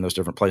happening there in those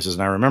different places.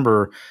 And I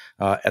remember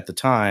at the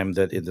time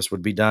that this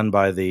would be done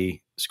by the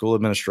school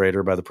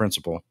administrator, by the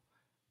principal,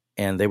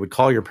 and they would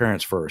call your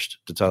parents first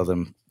to tell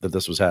them that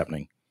this was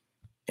happening.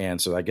 And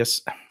so I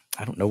guess,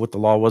 I don't know what the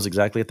law was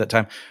exactly at that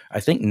time. I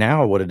think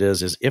now what it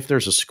is if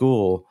there's a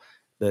school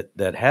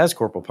that has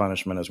corporal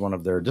punishment as one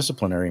of their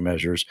disciplinary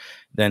measures,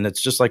 then it's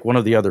just like one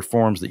of the other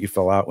forms that you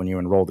fill out when you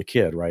enroll the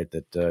kid, right?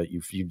 That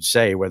you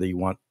say whether you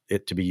want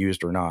it to be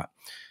used or not.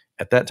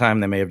 At that time,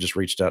 they may have just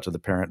reached out to the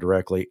parent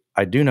directly.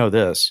 I do know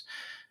this,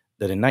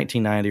 that in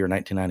 1990 or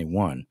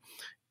 1991,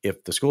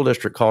 if the school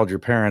district called your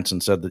parents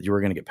and said that you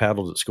were going to get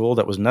paddled at school,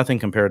 that was nothing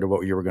compared to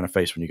what you were going to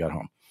face when you got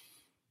home.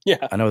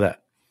 Yeah. I know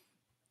that.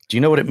 Do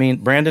you know what it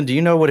means? Brandon, do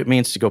you know what it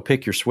means to go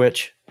pick your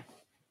switch?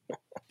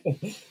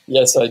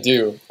 Yes, I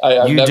do.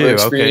 I've never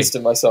experienced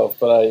it myself,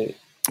 but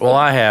Well,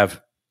 I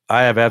have.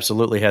 I have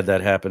absolutely had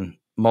that happen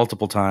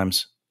multiple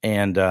times,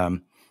 and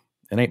it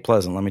ain't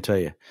pleasant, let me tell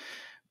you.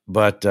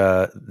 But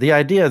the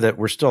idea that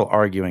we're still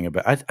arguing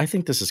about, I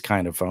think this is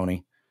kind of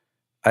phony.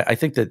 I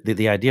think that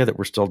the idea that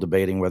we're still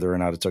debating whether or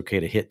not it's okay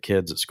to hit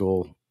kids at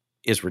school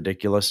is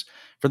ridiculous.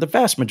 For the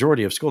vast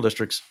majority of school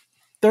districts,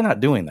 they're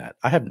not doing that.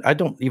 I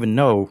don't even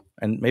know,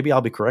 and maybe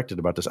I'll be corrected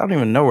about this. I don't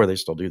even know where they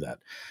still do that.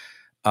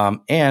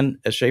 And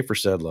as Schaefer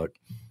said, look,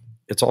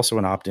 it's also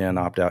an opt-in,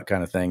 opt-out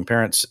kind of thing.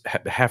 Parents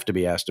have to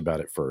be asked about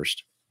it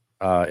first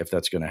if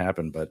that's going to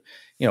happen. But,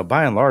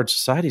 by and large,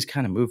 society's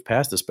kind of moved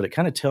past this, but it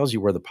kind of tells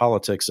you where the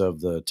politics of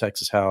the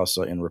Texas House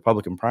in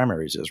Republican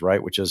primaries is,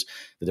 right? Which is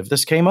that if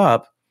this came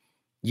up,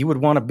 you would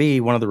want to be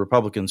one of the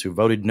Republicans who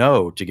voted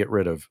no to get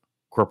rid of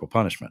corporal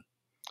punishment.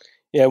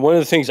 Yeah, one of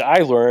the things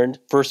I learned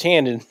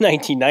firsthand in the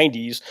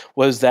 1990s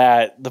was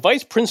that the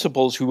vice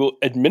principals who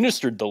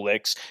administered the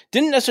licks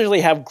didn't necessarily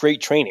have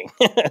great training.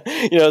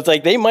 It's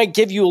like they might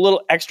give you a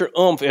little extra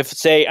oomph if,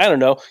 say, I don't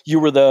know, you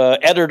were the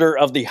editor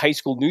of the high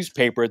school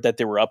newspaper that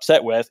they were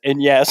upset with.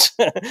 And yes,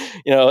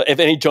 if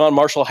any John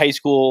Marshall High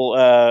School,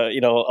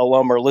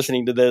 alum are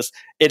listening to this,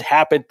 it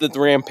happened at the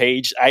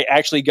Rampage. I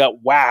actually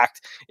got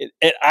whacked.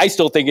 And I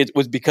still think it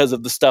was because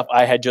of the stuff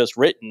I had just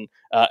written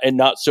and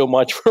not so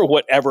much for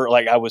whatever,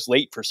 like I was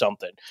late for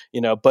something,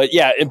 but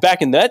yeah, and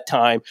back in that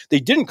time, they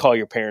didn't call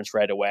your parents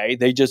right away.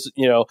 They just,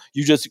 you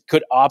just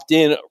could opt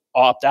in,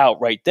 opt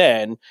out right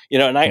then,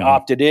 and I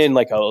opted in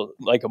like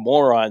a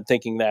moron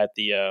thinking that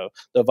the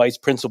vice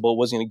principal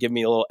was going to give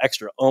me a little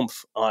extra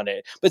oomph on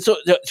it. But so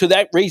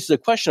that raises the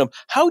question of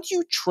how do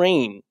you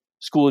train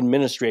school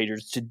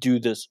administrators to do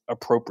this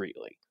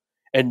appropriately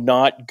and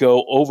not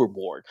go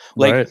overboard?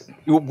 Like,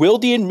 will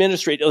the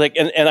administrator,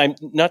 and I'm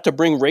not to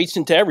bring race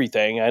into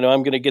everything. I know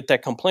I'm going to get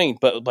that complaint,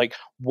 but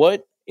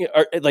what,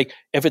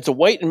 if it's a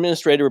white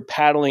administrator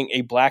paddling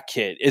a black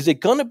kid, is it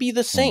going to be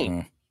the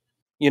same?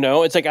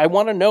 It's like, I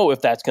want to know if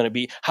that's going to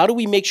be, how do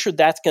we make sure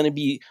that's going to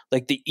be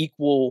like the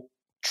equal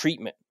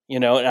treatment,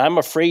 and I'm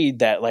afraid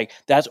that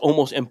that's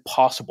almost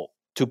impossible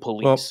to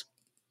police. Well,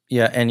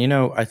 yeah. And,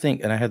 I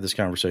think, and I had this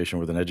conversation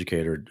with an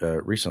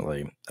educator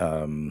recently,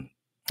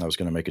 I was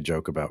going to make a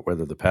joke about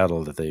whether the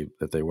paddle that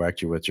they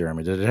whacked you with,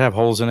 Jeremy, did it have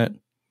holes in it?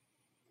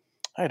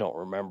 I don't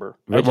remember.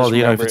 Well,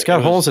 if it's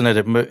got holes in it,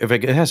 if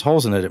it has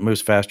holes in it, it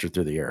moves faster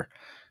through the air.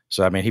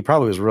 So, I mean, he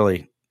probably was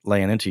really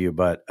laying into you.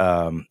 But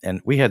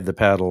and we had the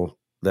paddle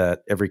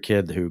that every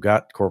kid who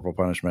got corporal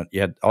punishment,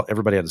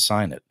 everybody had to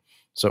sign it.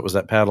 So it was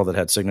that paddle that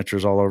had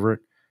signatures all over it,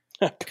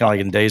 kind of like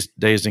in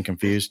Dazed and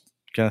Confused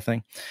kind of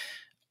thing.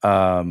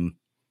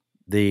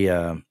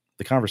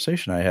 The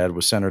conversation I had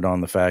was centered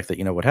on the fact that,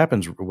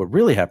 what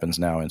really happens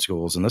now in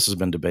schools, and this has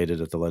been debated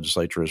at the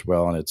legislature as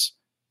well, and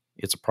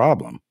it's a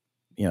problem.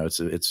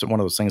 It's one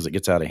of those things that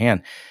gets out of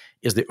hand,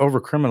 is the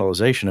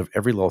overcriminalization of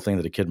every little thing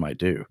that a kid might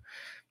do.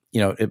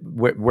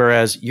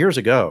 Whereas years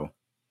ago,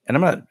 and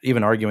I'm not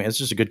even arguing, it's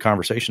just a good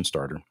conversation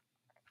starter.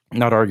 I'm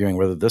not arguing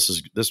whether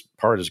this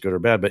part is good or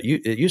bad, but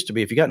it used to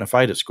be if you got in a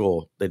fight at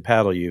school, they'd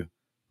paddle you.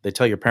 They'd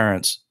tell your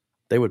parents,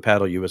 they would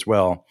paddle you as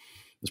well.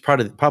 It's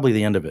probably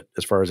the end of it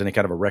as far as any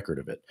kind of a record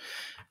of it.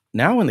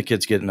 Now when the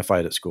kids get in a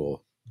fight at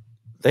school,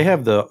 they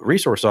have the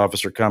resource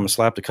officer come and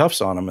slap the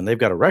cuffs on them, and they've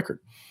got a record,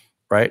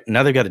 right?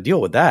 Now they've got to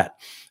deal with that.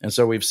 And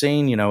so we've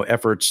seen,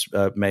 efforts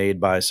made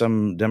by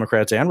some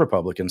Democrats and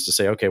Republicans to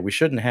say, okay, we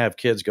shouldn't have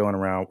kids going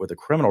around with a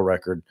criminal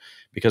record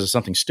because of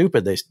something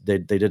stupid they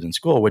did in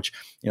school, which,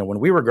 when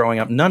we were growing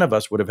up, none of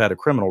us would have had a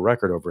criminal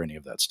record over any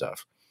of that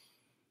stuff.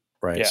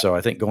 right? Yeah. So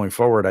I think going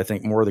forward, I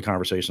think more of the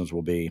conversations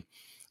will be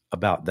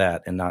about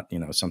that and not,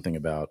 something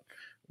about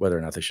whether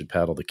or not they should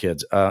paddle the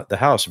kids. The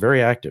House,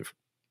 very active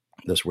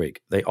this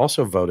week. They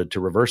also voted to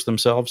reverse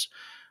themselves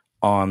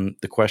on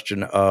the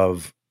question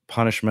of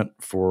punishment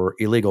for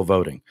illegal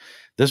voting.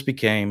 This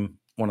became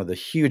one of the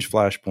huge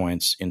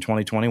flashpoints in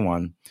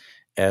 2021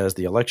 as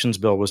the elections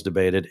bill was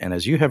debated. And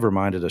as you have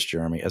reminded us,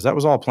 Jeremy, as that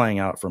was all playing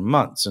out for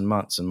months and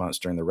months and months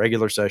during the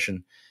regular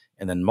session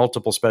and then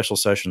multiple special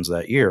sessions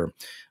that year,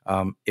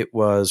 it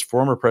was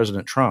former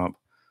President Trump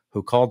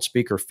who called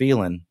Speaker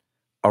Phelan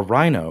a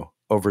rhino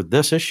over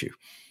this issue.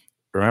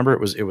 Remember,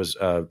 it was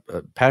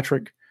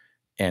Patrick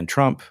and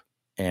Trump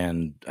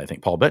and I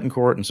think Paul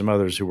Betancourt and some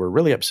others who were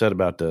really upset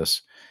about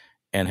this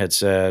and had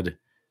said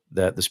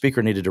that the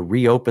speaker needed to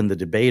reopen the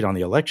debate on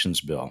the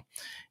elections bill.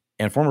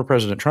 And former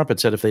President Trump had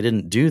said if they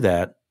didn't do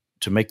that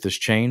to make this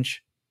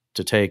change,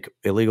 to take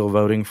illegal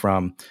voting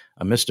from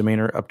a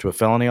misdemeanor up to a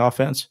felony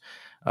offense,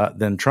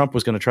 then Trump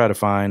was going to try to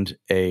find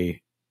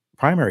a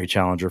primary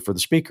challenger for the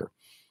speaker.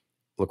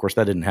 Well, of course,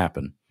 that didn't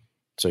happen.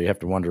 So you have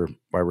to wonder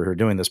why we're here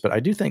doing this. But I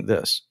do think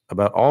this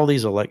about all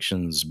these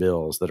elections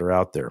bills that are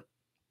out there.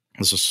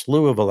 There's a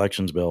slew of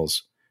elections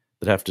bills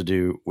that have to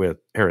do with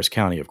Harris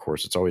County, of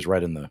course. It's always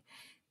right in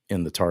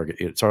the target.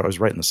 It's always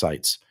right in the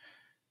sights.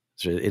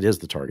 So it is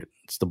the target.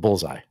 It's the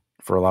bullseye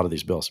for a lot of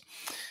these bills.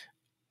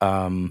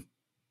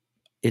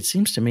 It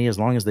seems to me as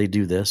long as they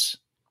do this,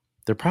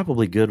 they're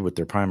probably good with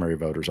their primary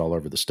voters all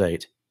over the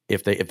state.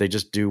 If they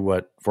just do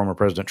what former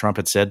President Trump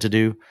had said to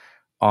do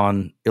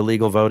on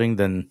illegal voting,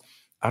 then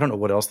I don't know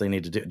what else they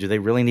need to do. Do they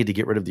really need to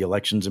get rid of the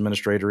elections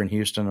administrator in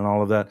Houston and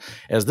all of that?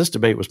 As this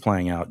debate was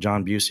playing out,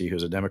 John Busey,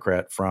 who's a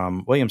Democrat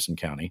from Williamson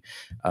County,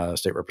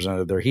 state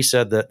representative there, he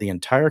said that the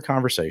entire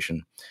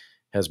conversation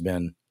has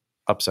been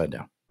upside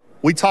down.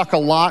 We talk a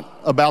lot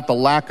about the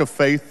lack of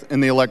faith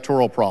in the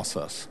electoral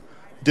process,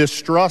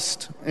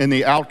 distrust in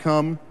the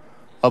outcome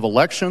of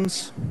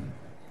elections,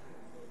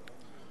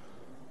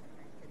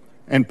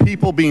 and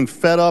people being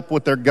fed up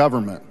with their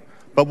government.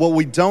 But what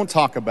we don't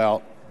talk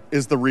about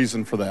is the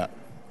reason for that.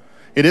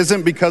 It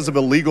isn't because of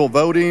illegal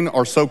voting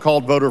or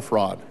so-called voter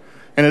fraud.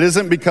 And it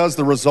isn't because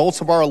the results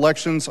of our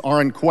elections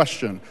are in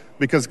question,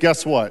 because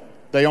guess what?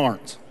 They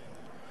aren't.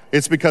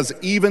 It's because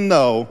even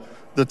though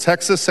the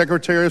Texas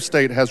Secretary of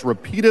State has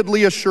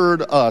repeatedly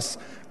assured us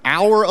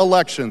our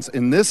elections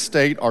in this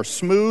state are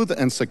smooth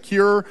and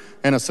secure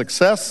and a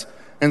success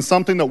and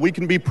something that we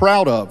can be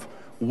proud of,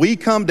 we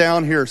come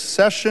down here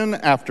session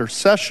after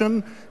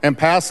session and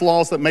pass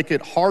laws that make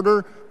it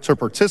harder to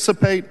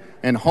participate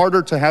and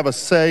harder to have a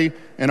say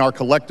in our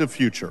collective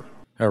future.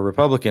 A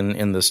Republican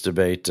in this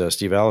debate,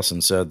 Steve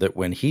Allison, said that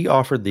when he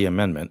offered the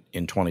amendment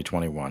in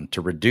 2021 to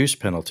reduce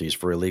penalties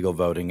for illegal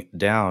voting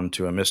down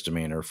to a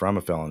misdemeanor from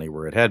a felony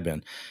where it had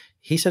been,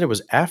 he said it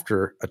was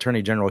after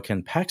Attorney General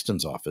Ken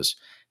Paxton's office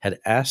had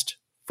asked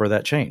for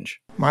that change.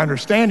 My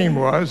understanding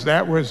was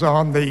that was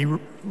on the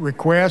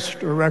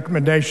request or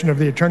recommendation of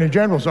the Attorney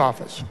General's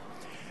office.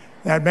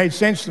 That made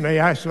sense to me.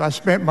 I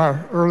spent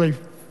my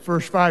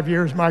first 5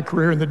 years of my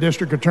career in the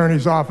district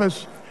attorney's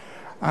office.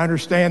 I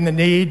understand the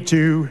need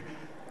to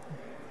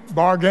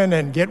bargain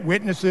and get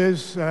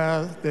witnesses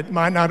that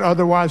might not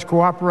otherwise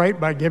cooperate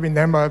by giving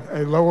them a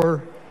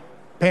lower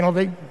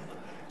penalty.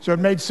 So it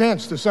made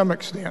sense to some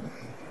extent.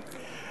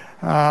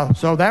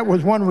 So that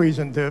was one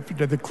reason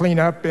to clean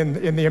up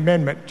in the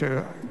amendment,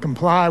 to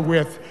comply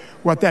with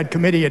what that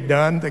committee had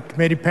done. The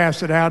committee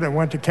passed it out and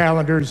went to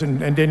calendars and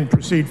didn't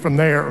proceed from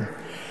there.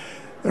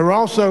 There were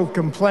also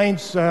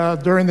complaints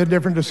during the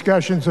different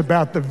discussions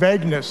about the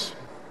vagueness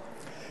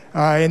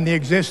in the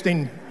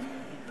existing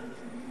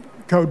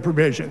code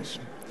provisions.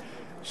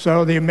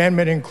 So the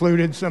amendment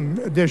included some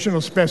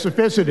additional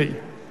specificity.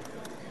 There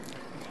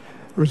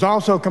was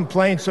also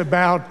complaints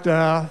about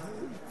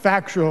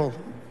factual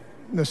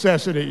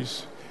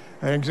necessities.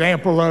 An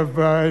example of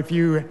if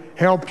you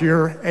helped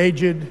your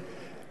aged,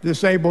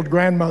 disabled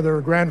grandmother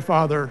or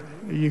grandfather,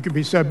 you could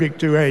be subject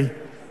to a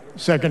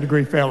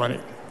second-degree felony.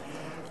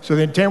 So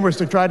the intent was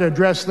to try to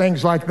address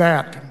things like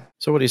that.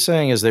 So what he's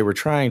saying is they were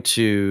trying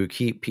to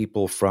keep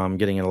people from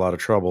getting in a lot of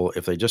trouble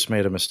if they just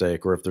made a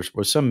mistake, or if there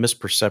was some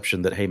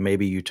misperception that, hey,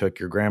 maybe you took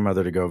your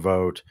grandmother to go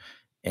vote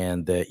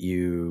and that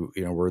you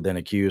were then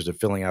accused of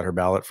filling out her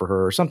ballot for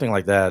her or something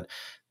like that,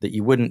 that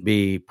you wouldn't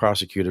be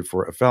prosecuted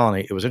for a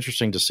felony. It was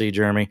interesting to see,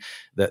 Jeremy,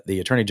 that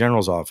the Attorney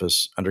General's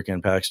office under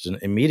Ken Paxton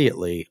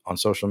immediately on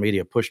social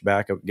media pushed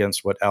back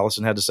against what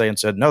Allison had to say and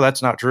said, no,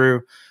 that's not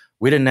true.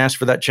 We didn't ask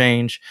for that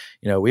change.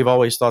 We've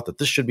always thought that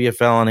this should be a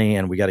felony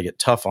and we got to get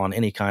tough on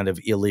any kind of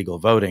illegal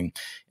voting.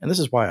 And this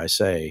is why I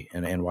say,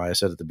 and why I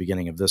said at the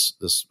beginning of this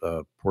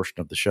portion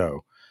of the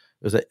show,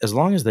 is that as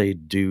long as they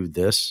do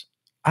this,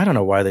 I don't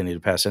know why they need to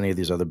pass any of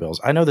these other bills.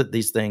 I know that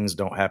these things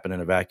don't happen in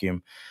a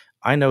vacuum.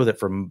 I know that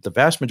from the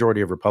vast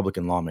majority of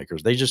Republican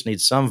lawmakers, they just need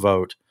some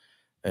vote,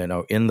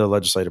 in the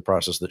legislative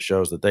process that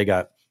shows that they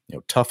got,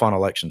 tough on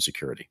election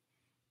security,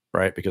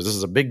 right? Because this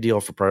is a big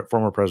deal for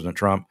former President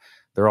Trump.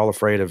 They're all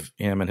afraid of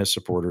him and his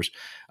supporters.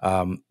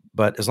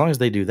 But as long as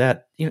they do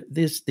that,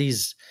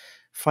 these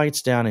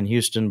fights down in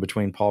Houston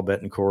between Paul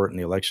Betancourt and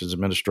the elections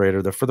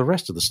administrator. For the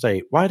rest of the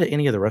state, why do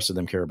any of the rest of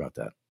them care about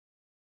that?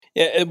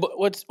 Yeah,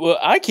 but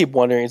I keep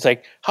wondering, it's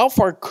like, how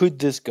far could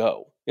this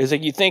go? It's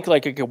like you think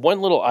like okay, one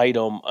little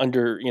item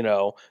under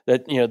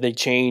that they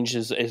change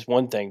is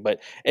one thing, but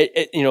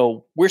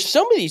where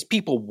some of these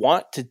people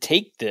want to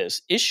take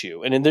this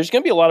issue, and then there's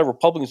going to be a lot of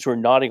Republicans who are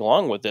nodding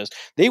along with this.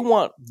 They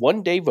want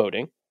 1 day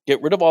voting,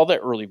 get rid of all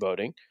that early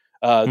voting.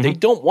 They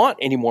don't want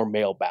any more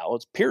mail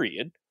ballots.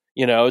 Period.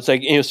 It's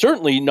like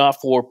certainly not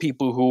for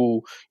people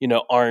who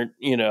aren't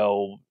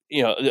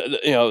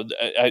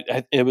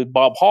it was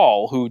Bob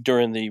Hall who,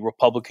 during the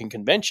Republican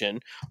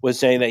convention, was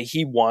saying that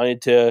he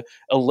wanted to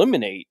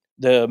eliminate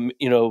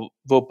the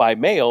vote by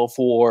mail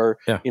for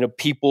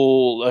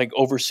people like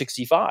over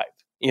 65.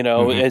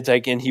 It's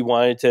like, and he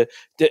wanted to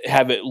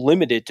have it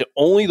limited to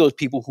only those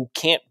people who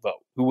can't vote,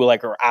 who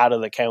are out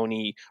of the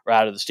county or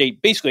out of the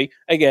state. Basically,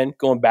 again,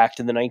 going back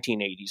to the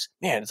 1980s.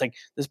 Man, it's like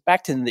this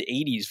back to the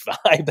 80s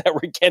vibe that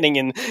we're getting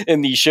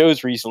in these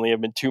shows recently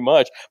have been too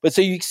much. But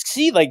so you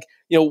see, like,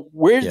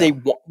 where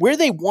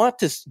they want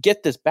to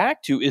get this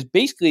back to is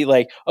basically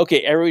like, okay,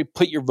 everybody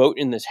put your vote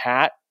in this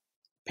hat.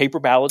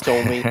 Paper ballots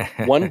only,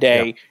 1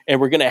 day,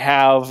 and we're going to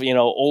have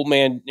old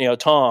man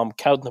Tom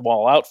count them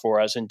all out for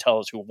us and tell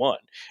us who won.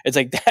 It's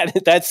like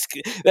that.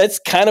 That's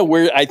kind of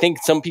where I think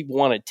some people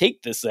want to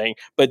take this thing,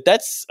 but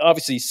that's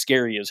obviously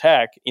scary as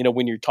heck.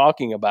 When you're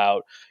talking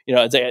about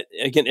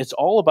again, it's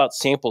all about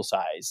sample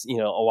size.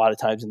 A lot of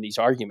times in these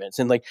arguments,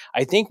 and like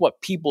I think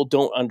what people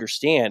don't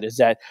understand is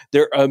that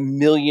there are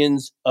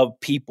millions of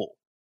people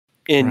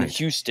in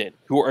Houston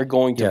who are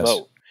going to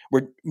vote.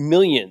 We're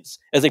millions.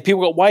 As like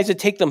people go, why does it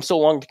take them so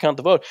long to count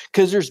the vote?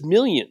 Because there's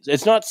millions.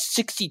 It's not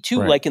 62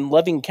 like in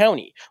Loving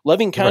County.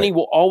 Loving County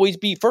will always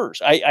be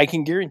first. I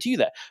can guarantee you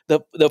that.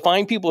 The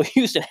fine people of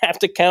Houston have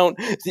to count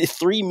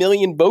 3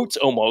 million votes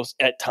almost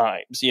at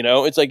times.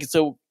 It's like,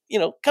 so,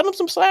 cut them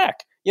some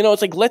slack.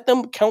 It's like, let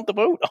them count the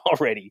vote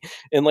already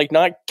and like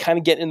not kind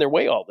of get in their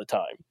way all the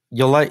time.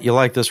 You'll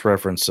like this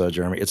reference,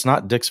 Jeremy. It's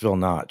not Dixville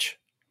Notch,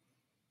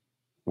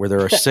 where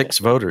there are 6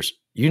 voters.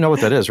 You know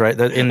what that is, right?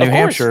 That in New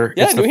Hampshire,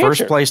 it's the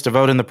first place to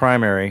vote in the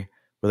primary,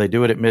 where they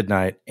do it at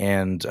midnight,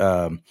 and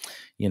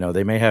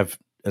they may have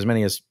as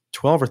many as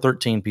 12 or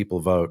 13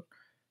 people vote,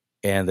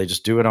 and they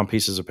just do it on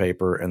pieces of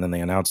paper, and then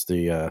they announce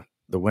the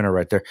winner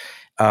right there.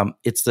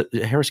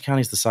 Harris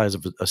County is the size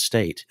of a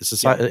state. It's the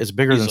size, it's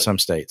bigger than some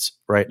states,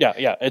 right?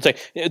 Yeah. It's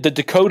like the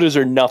Dakotas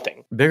are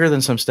nothing. Bigger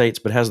than some states,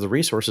 but has the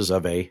resources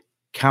of a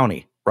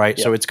county, right?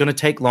 So it's going to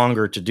take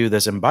longer to do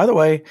this. And by the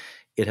way,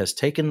 it has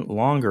taken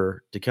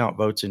longer to count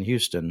votes in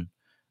Houston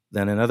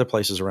than in other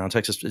places around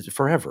Texas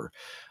forever.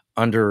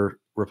 Under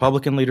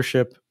Republican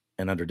leadership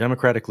and under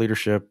Democratic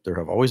leadership, there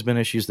have always been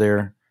issues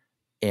there.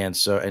 And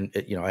so,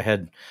 I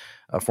had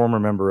a former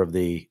member of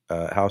the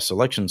House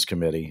Elections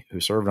Committee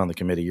who served on the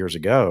committee years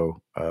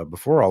ago,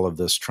 before all of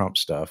this Trump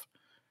stuff,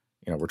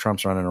 where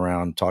Trump's running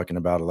around talking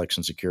about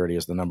election security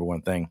as the number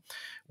one thing,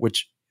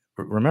 which,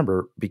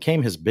 remember,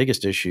 became his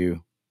biggest issue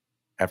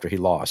after he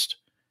lost.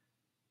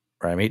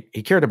 Right. I mean,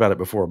 he cared about it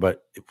before,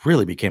 but it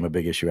really became a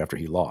big issue after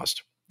he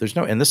lost.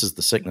 And this is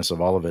the sickness of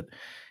all of it,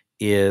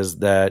 is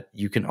that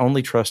you can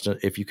only trust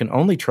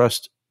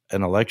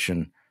an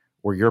election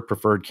where your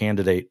preferred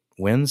candidate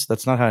wins.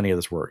 That's not how any of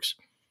this works.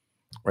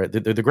 Right.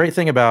 The great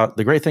thing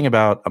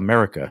about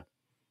America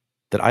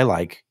that I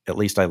like, at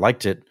least I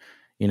liked it,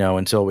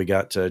 until we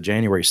got to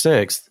January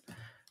 6th,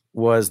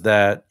 was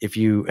that if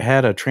you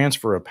had a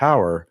transfer of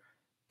power,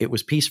 it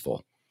was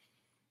peaceful.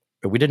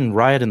 We didn't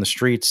riot in the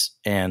streets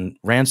and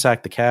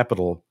ransack the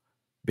Capitol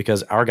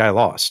because our guy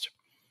lost.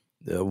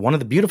 One of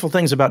the beautiful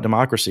things about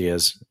democracy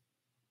is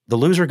the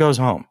loser goes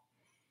home,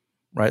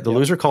 right? The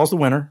loser calls the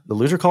winner. The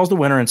loser calls the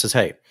winner and says,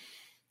 hey,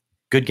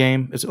 good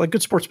game. It's like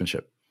good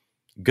sportsmanship.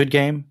 Good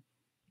game.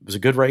 It was a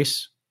good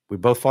race. We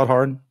both fought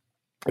hard.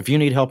 If you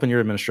need help in your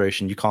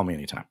administration, you call me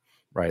anytime,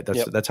 right?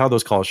 That's how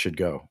those calls should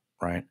go,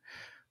 right?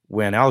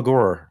 When Al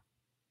Gore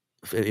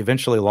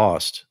eventually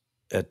lost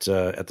at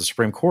the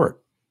Supreme Court,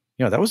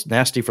 that was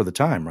nasty for the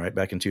time, right?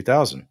 Back in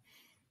 2000.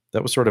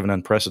 That was sort of an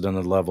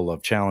unprecedented level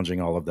of challenging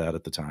all of that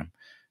at the time.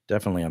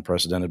 Definitely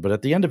unprecedented. But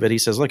at the end of it, he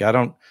says, look, I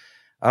don't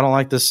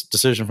like this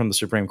decision from the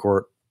Supreme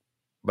Court,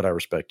 but I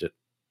respect it.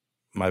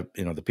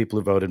 The people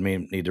who voted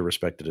me need to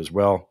respect it as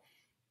well.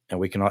 And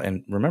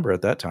remember,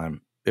 at that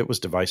time, it was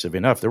divisive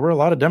enough. There were a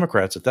lot of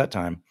Democrats at that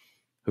time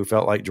who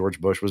felt like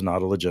George Bush was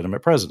not a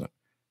legitimate president.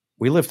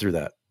 We lived through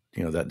that,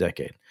 that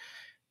decade.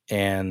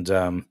 And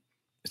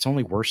it's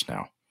only worse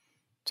now.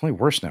 It's only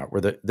worse now,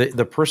 where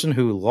the person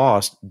who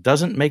lost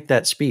doesn't make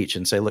that speech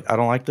and say, look, I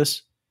don't like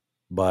this,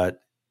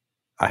 but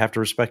I have to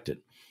respect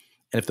it.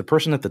 And if the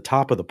person at the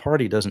top of the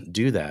party doesn't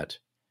do that,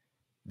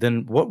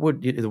 then what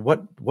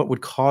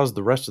would cause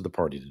the rest of the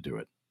party to do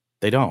it?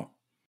 They don't.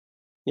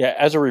 Yeah,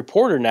 as a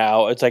reporter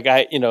now, it's like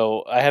I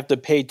have to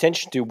pay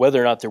attention to whether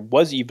or not there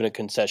was even a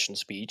concession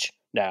speech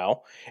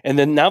now. And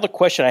then now the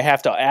question I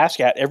have to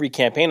ask at every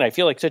campaign, I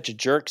feel like such a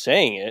jerk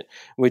saying it,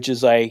 which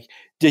is like,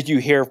 did you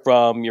hear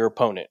from your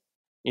opponent?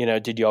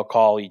 Did y'all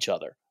call each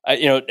other?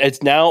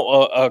 It's now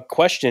a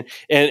question,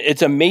 and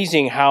it's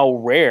amazing how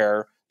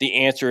rare the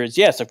answer is.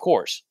 Yes, of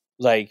course.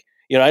 Like,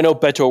 I know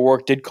Beto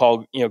O'Rourke did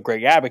call,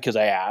 Greg Abbott because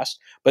I asked,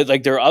 but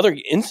like there are other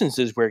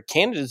instances where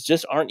candidates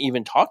just aren't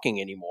even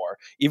talking anymore,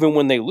 even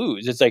when they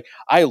lose. It's like,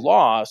 I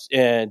lost,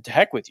 and to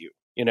heck with you.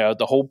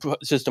 The whole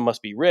system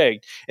must be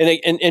rigged.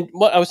 And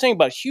what I was saying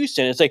about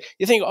Houston, it's like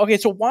you think, okay,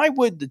 so why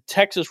would the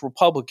Texas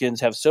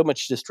Republicans have so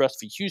much distrust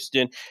for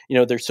Houston?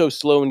 They're so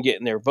slow in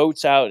getting their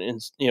votes out,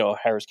 and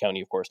Harris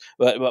County, of course.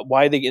 But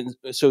why are they getting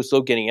so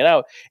slow getting it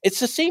out? It's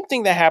the same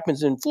thing that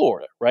happens in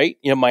Florida, right?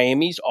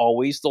 Miami's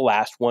always the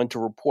last one to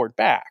report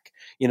back.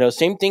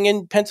 Same thing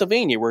in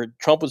Pennsylvania, where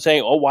Trump was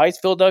saying, "Oh, why is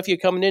Philadelphia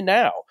coming in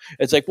now?"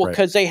 It's like, well,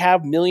 because they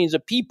have millions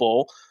of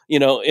people,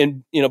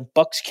 in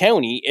Bucks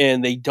County,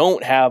 and they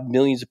don't have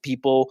millions of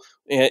people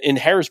in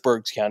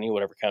Harrisburg County,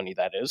 whatever county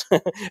that is,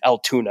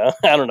 Altoona.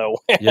 I don't know.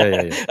 Yeah.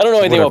 I don't know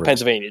anything about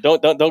Pennsylvania.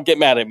 Don't get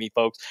mad at me,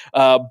 folks.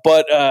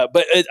 But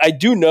I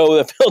do know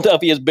that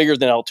Philadelphia is bigger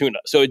than Altoona,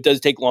 so it does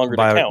take longer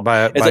to count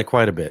by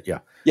quite a bit. Yeah.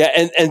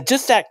 Yeah, and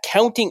just that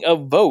counting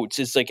of votes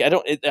is like I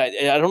don't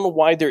know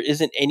why there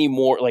isn't any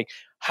more, like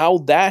how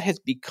that has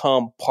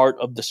become part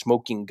of the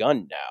smoking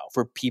gun now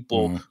for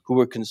people who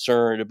are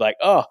concerned, like,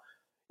 oh,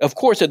 of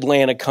course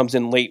Atlanta comes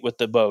in late with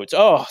the votes.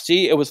 Oh,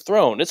 see, it was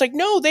thrown. It's like,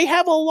 no, they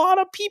have a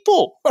lot of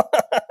people.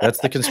 That's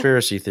the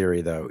conspiracy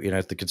theory, though.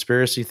 The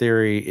conspiracy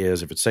theory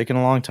is if it's taken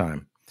a long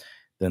time,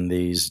 then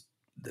this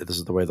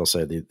is the way they'll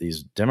say it,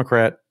 these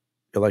Democrat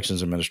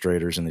elections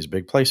administrators in these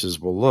big places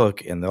will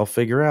look and they'll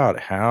figure out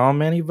how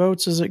many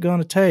votes is it going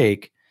to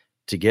take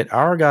to get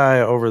our guy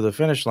over the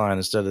finish line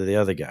instead of the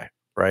other guy,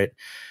 right?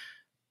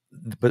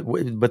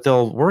 But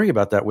they'll worry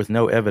about that with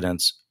no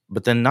evidence,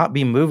 but then not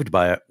be moved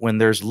by it when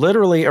there's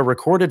literally a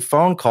recorded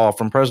phone call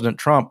from President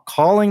Trump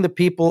calling the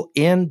people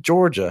in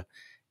Georgia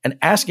and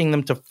asking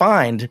them to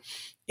find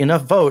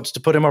enough votes to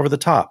put him over the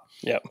top.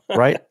 Yep.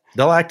 Right?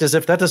 They'll act as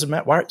if that doesn't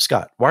matter. Why,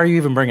 Scott, why are you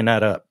even bringing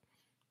that up?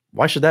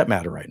 Why should that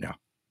matter right now?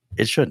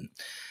 It shouldn't.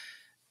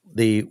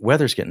 The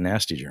weather's getting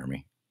nasty,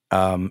 Jeremy.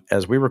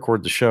 As we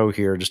record the show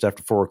here just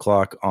after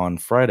 4:00 on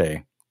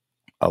Friday,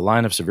 a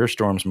line of severe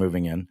storms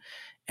moving in.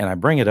 And I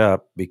bring it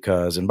up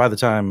because, and by the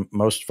time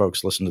most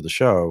folks listen to the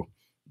show,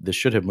 this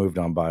should have moved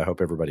on by. I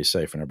hope everybody's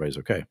safe and everybody's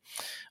okay.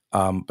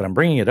 But I'm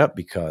bringing it up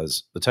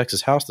because the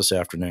Texas House this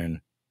afternoon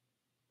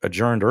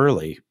adjourned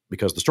early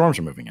because the storms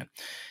are moving in.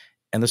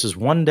 And this is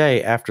one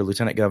day after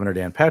Lieutenant Governor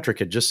Dan Patrick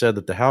had just said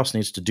that the House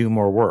needs to do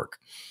more work,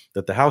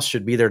 that the House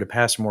should be there to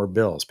pass more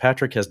bills.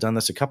 Patrick has done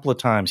this a couple of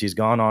times. He's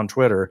gone on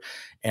Twitter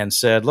and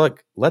said,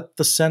 look, let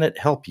the Senate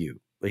help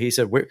you. He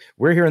said,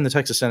 we're here in the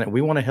Texas Senate.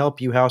 We want to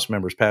help you House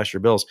members pass your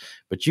bills,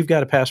 but you've got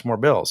to pass more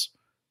bills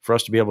for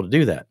us to be able to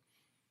do that.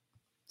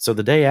 So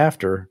the day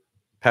after,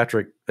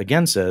 Patrick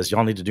again says,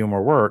 y'all need to do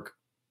more work.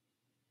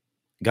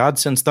 God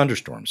sends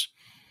thunderstorms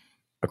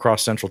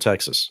across central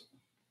Texas.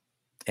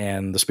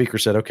 And the speaker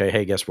said, okay,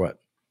 hey, guess what?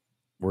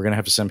 We're going to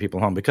have to send people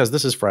home because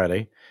this is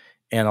Friday.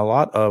 And a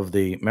lot of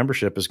the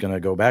membership is going to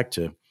go back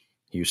to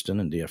Houston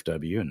and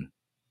DFW and,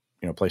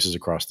 places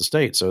across the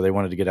state. So they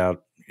wanted to get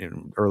out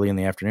early in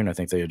the afternoon. I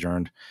think they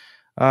adjourned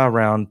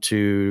around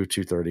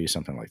 2:30,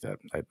 something like that.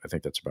 I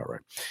think that's about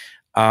right.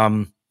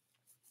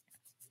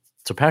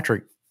 So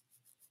Patrick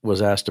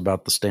was asked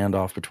about the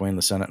standoff between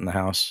the Senate and the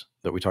House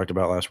that we talked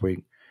about last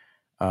week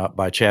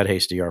by Chad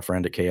Hasty, our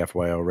friend at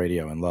KFYO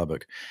Radio in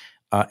Lubbock.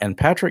 And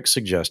Patrick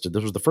suggested,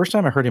 this was the first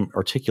time I heard him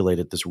articulate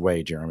it this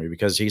way, Jeremy,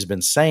 because he's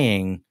been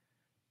saying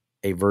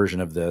a version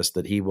of this,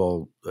 that he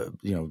will,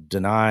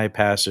 deny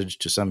passage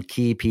to some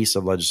key piece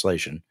of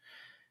legislation.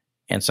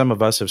 And some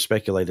of us have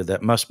speculated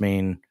that must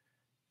mean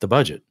the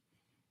budget,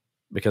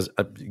 because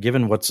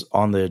given what's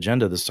on the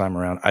agenda this time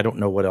around, I don't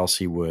know what else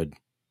he would,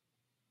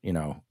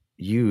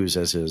 use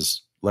as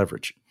his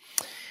leverage.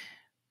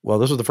 Well,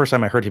 this was the first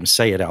time I heard him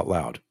say it out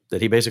loud,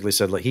 that he basically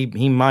said, like,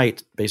 he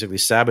might basically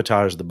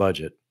sabotage the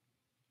budget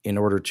in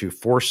order to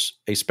force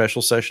a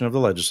special session of the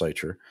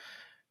legislature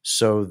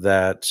so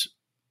that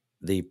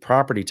the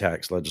property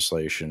tax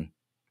legislation,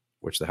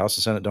 which the House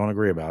and Senate don't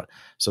agree about,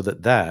 so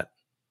that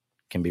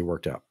can be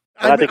worked out.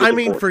 I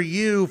mean, for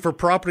you, for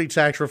property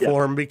tax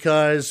reform,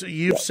 because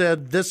you've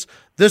said this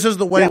is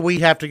the way we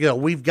have to go.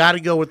 We've got to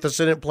go with the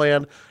Senate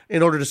plan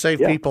in order to save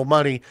people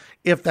money.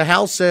 If the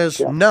House says,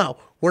 no,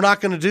 we're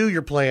not going to do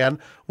your plan,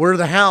 we're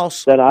the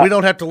House, we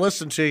don't have to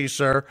listen to you,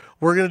 sir,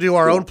 we're going to do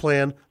our own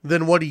plan,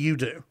 then what do you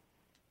do?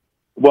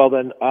 Well,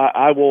 then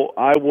I will,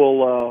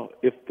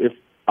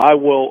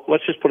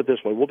 let's just put it this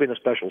way, we'll be in a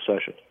special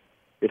session.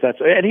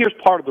 And here's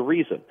part of the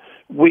reason.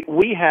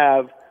 We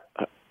have,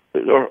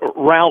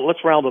 let's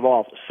round it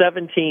off,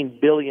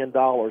 $17 billion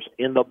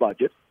in the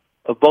budget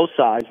of both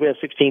sides. We have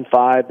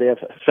 16.5, they have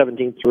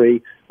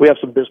 17.3. We have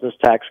some business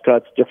tax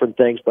cuts, different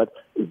things, but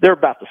they're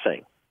about the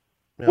same.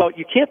 Yeah. Well,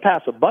 you can't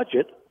pass a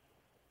budget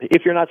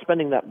if you're not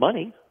spending that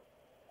money.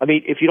 I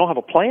mean, if you don't have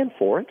a plan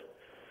for it.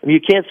 I mean,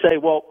 you can't say,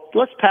 well,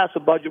 let's pass a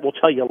budget, we'll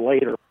tell you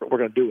later what we're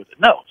going to do with it.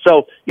 No.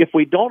 So if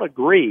we don't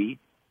agree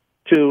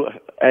to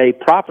a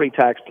property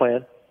tax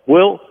plan,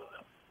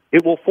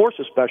 it will force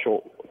a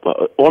special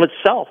on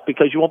itself,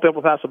 because you won't be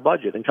able to pass a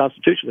budget. And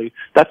constitutionally,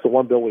 that's the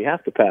one bill we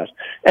have to pass.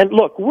 And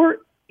look,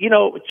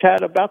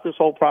 Chad, about this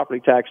whole property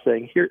tax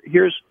thing,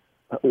 here's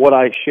what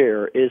I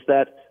share is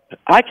that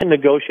I can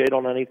negotiate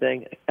on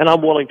anything, and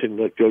I'm willing to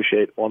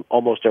negotiate on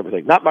almost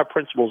everything. Not my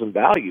principles and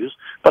values,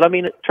 but I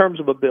mean in terms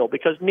of a bill,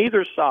 because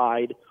neither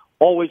side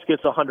always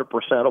gets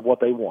 100% of what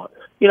they want.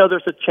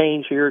 There's a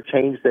change here, a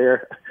change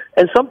there,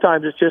 and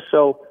sometimes it's just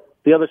so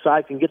the other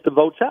side can get the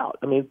votes out.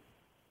 I mean,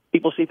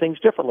 people see things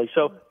differently.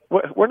 So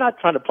we're not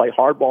trying to play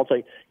hardball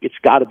and say it's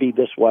got to be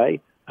this way.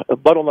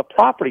 But on the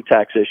property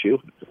tax issue,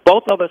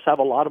 both of us have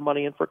a lot of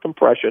money in for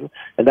compression,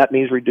 and that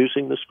means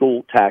reducing the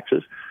school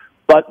taxes.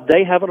 But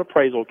they have an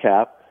appraisal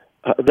cap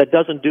that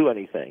doesn't do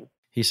anything.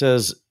 He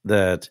says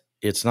that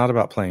it's not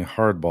about playing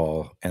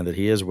hardball and that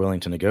he is willing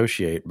to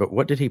negotiate. But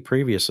what did he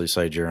previously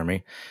say,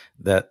 Jeremy?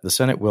 That the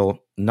Senate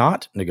will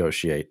not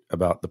negotiate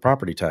about the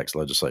property tax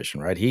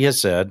legislation, right? He has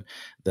said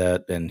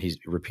that, and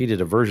he repeated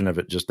a version of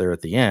it just there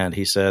at the end.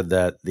 He said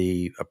that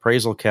the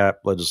appraisal cap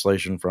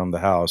legislation from the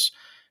House,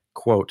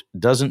 quote,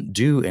 doesn't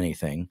do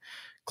anything,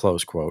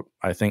 close quote.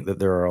 I think that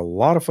there are a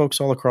lot of folks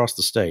all across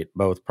the state,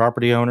 both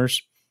property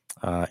owners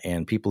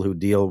and people who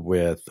deal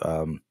with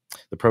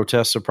the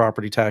protests of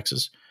property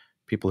taxes,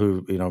 people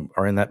who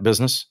are in that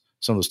business,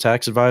 some of those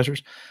tax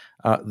advisors,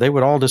 they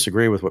would all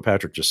disagree with what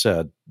Patrick just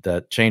said,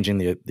 that changing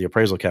the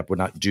appraisal cap would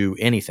not do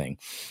anything.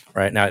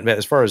 Right now,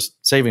 as far as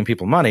saving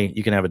people money,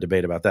 you can have a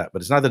debate about that,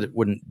 but it's not that it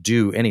wouldn't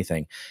do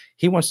anything.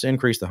 He wants to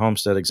increase the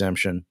homestead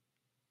exemption.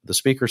 The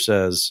speaker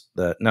says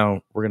that,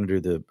 no, we're going to do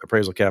the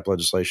appraisal cap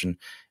legislation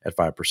at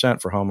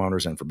 5% for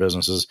homeowners and for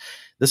businesses.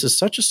 This is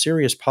such a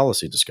serious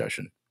policy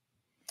discussion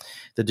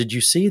that, did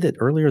you see that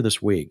earlier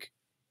this week,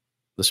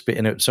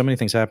 so many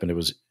things happened,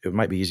 it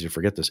might be easy to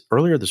forget this.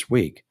 Earlier this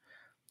week,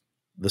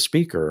 the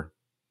speaker,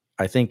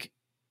 I think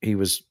he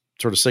was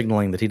sort of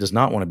signaling that he does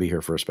not want to be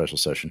here for a special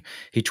session.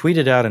 He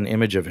tweeted out an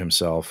image of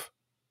himself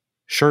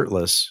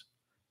shirtless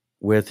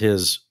with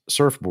his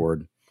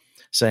surfboard,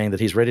 saying that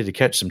he's ready to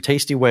catch some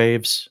tasty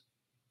waves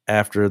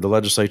after the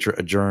legislature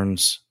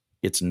adjourns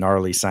its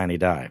gnarly sine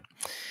die.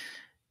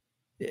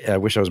 I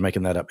wish I was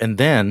making that up. And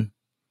then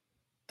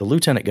the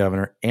lieutenant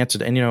governor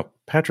answered, and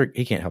Patrick,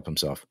 he can't help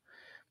himself.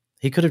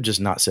 He could have just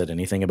not said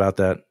anything about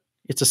that.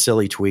 It's a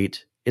silly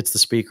tweet. It's the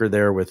speaker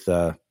there with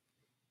no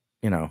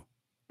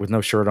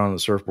shirt on the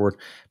surfboard.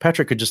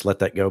 Patrick could just let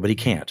that go, but he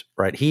can't,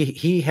 right?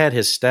 He had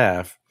his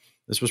staff.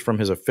 This was from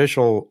his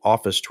official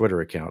office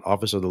Twitter account,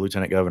 Office of the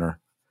Lieutenant Governor.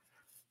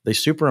 They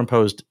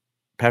superimposed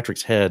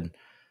Patrick's head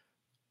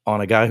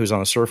on a guy who's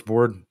on a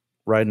surfboard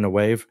riding a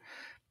wave.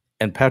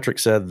 And Patrick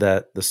said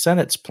that the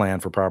Senate's plan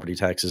for property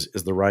taxes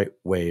is the right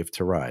wave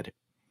to ride.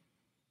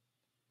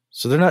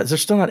 So they're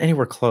still not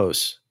anywhere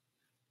close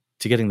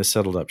to getting this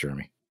settled up,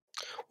 Jeremy.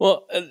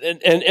 Well,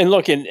 and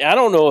look, and I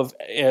don't know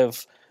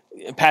if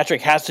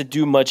Patrick has to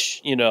do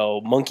much,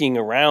 monkeying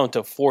around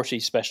to force a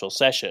special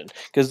session,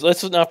 because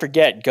let's not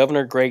forget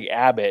Governor Greg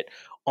Abbott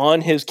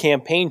on his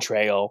campaign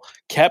trail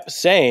kept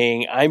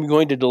saying, I'm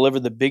going to deliver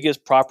the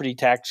biggest property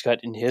tax cut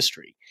in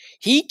history.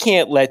 He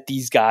can't let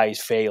these guys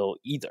fail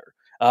either,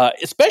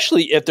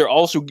 especially if they're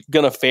also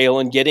going to fail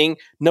in getting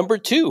number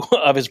 2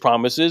 of his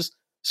promises,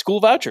 school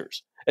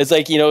vouchers. It's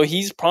like,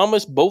 he's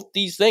promised both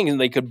these things and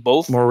they could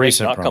both more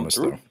recent not promise,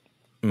 come through.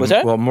 Though. Was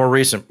that? Well, more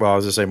recent. Well, I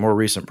was going to say more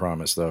recent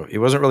promise, though. He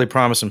wasn't really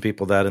promising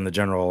people that in the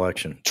general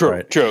election. True,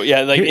 right? True.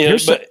 Yeah,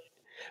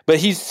 but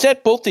he's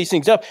set both these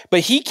things up. But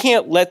he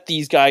can't let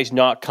these guys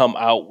not come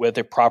out with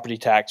a property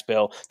tax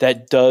bill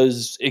that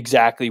does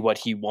exactly what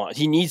he wants.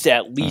 He needs to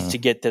at least to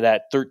get to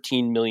that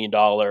 $13 million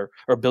or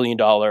 $1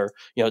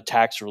 billion,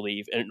 tax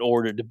relief in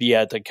order to be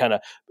able to kind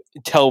of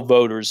tell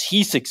voters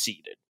he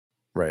succeeded.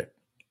 Right.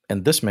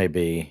 And this may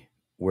be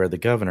where the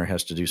governor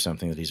has to do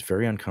something that he's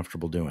very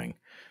uncomfortable doing,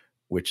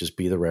 which is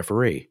be the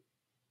referee.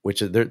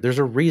 Which is there's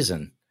a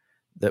reason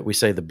that we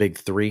say the big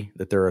 3,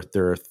 that there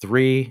are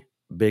 3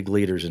 big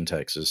leaders in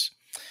Texas.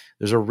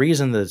 There's a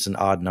reason that it's an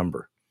odd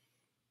number,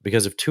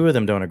 because if 2 of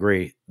them don't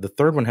agree, the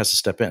third one has to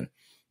step in,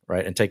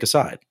 right, and take a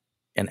side.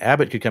 And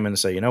Abbott could come in and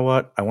say, you know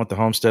what, I want the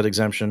homestead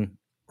exemption,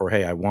 or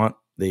hey, I want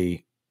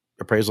the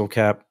appraisal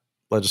cap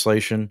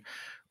legislation,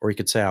 or he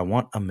could say, I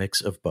want a mix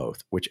of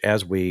both, which,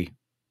 as we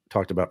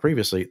talked about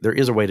previously, there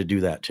is a way to do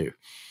that too,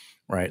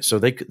 right? So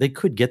they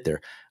could get there.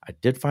 I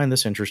did find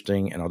this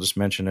interesting, and I'll just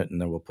mention it, and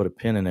then we'll put a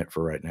pin in it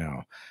for right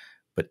now.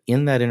 But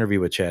in that interview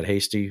with Chad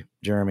Hasty,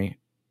 Jeremy,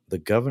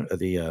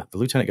 the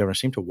lieutenant governor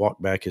seemed to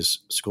walk back his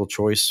school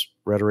choice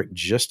rhetoric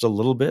just a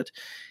little bit.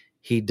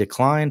 He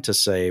declined to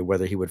say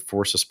whether he would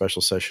force a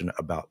special session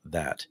about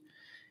that.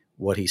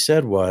 What he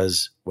said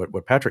was,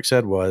 what Patrick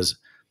said was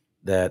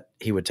that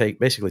he would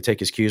basically take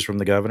his cues from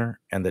the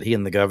governor, and that he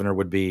and the governor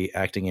would be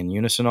acting in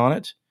unison on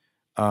it.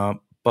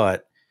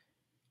 But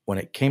when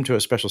it came to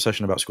a special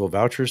session about school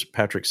vouchers,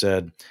 Patrick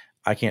said,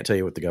 I can't tell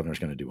you what the governor's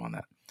going to do on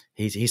that.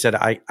 He said,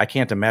 I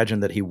can't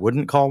imagine that he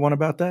wouldn't call one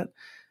about that.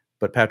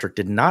 But Patrick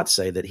did not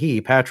say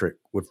that Patrick,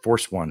 would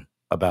force one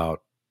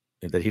about,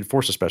 that he'd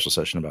force a special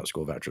session about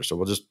school vouchers. So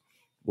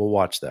we'll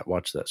watch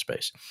that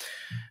space.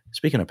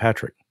 Speaking of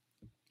Patrick,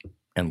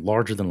 and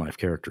larger-than-life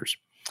characters.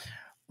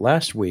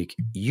 Last week,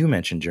 you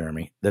mentioned,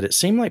 Jeremy, that it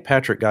seemed like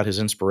Patrick got his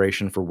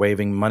inspiration for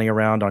waving money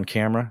around on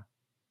camera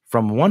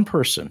from one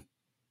person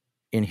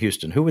in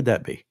Houston. Who would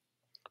that be?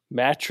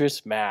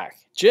 Mattress Mac.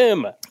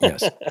 Jim.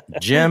 Yes,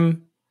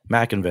 Jim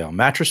McInvale,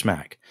 Mattress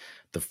Mac,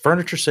 the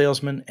furniture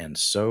salesman, and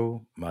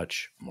so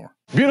much more.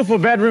 Beautiful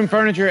bedroom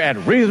furniture at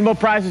reasonable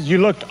prices. You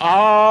looked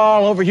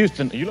all over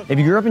Houston. If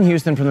you grew up in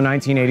Houston from the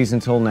 1980s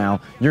until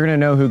now, you're going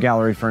to know who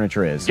Gallery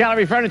Furniture is.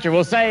 Gallery Furniture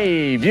will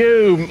save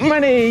you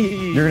money.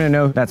 You're going to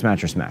know that's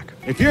Mattress Mac.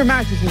 If your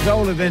mattress is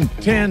older than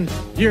 10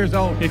 years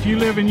old. If you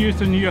live in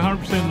Houston, you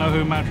 100% know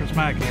who Mattress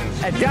Mac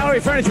is. At Gallery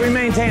Furniture, we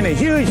maintain a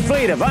huge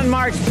fleet of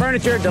unmarked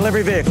furniture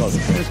delivery vehicles.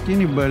 Ask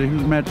anybody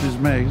who's Mattress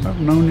Mac.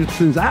 I've known it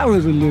since I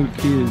was a little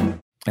kid.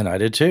 And I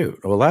did too.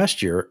 Well,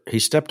 last year, he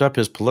stepped up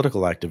his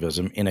political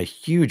activism in a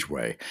huge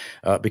way,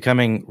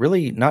 becoming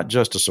really not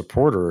just a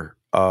supporter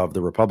of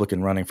the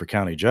Republican running for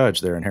county judge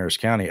there in Harris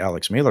County,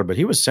 Alex Mueller, but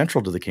he was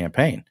central to the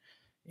campaign.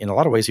 In a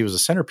lot of ways, he was a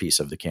centerpiece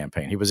of the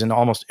campaign. He was in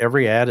almost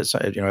every ad.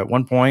 At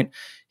one point,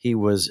 he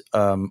was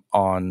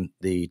on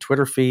the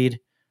Twitter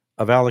feed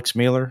of Alex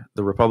Mueller,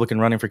 the Republican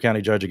running for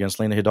county judge against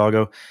Lena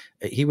Hidalgo.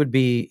 He would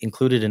be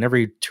included in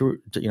every two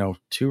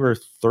or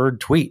third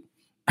tweet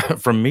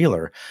from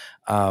Mueller.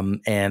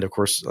 And of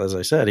course, as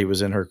I said, he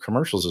was in her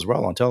commercials as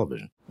well on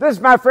television. This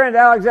is my friend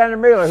Alexander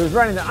Mueller, who's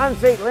running to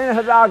unseat Lena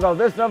Hidalgo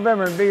this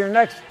November and be your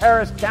next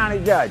Harris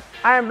County judge.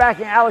 I am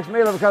backing Alex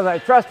Mueller because I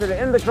trust her to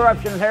end the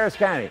corruption in Harris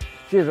County.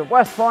 She is a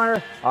West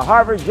Pointer, a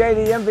Harvard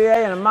JD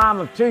MBA, and a mom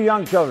of 2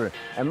 young children.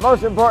 And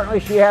most importantly,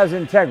 she has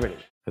integrity.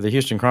 The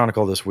Houston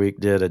Chronicle this week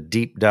did a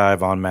deep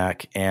dive on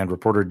Mac, and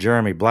reporter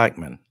Jeremy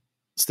Blackman,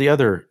 it's the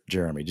other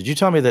Jeremy. Did you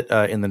tell me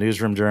that in the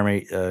newsroom,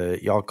 Jeremy,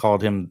 y'all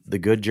called him the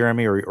good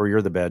Jeremy, or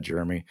you're the bad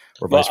Jeremy,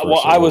 or vice versa?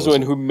 Well, I was the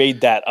one who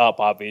made that up,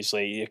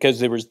 obviously, because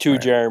there was 2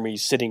 Jeremys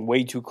sitting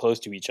way too close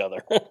to each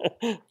other.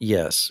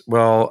 Yes.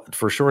 Well,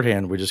 for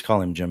shorthand, we just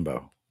call him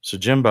Jimbo. So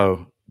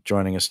Jimbo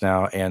joining us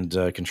now and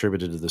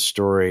contributed to the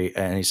story,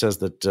 and he says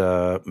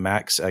that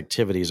Mac's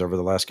activities over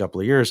the last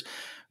couple of years,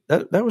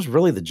 that was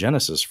really the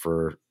genesis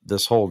for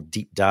this whole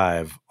deep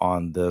dive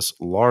on this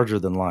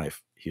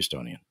larger-than-life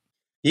Houstonian.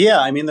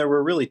 Yeah, I mean, there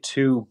were really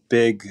 2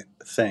 big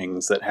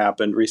things that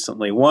happened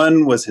recently.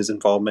 One was his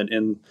involvement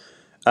in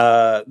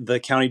the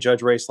county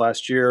judge race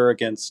last year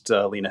against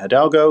Lena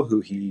Hidalgo,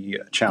 who he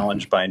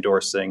challenged by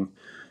endorsing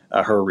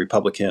her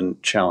Republican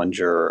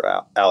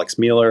challenger, Alex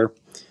Mueller.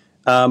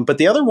 But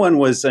the other one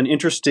was an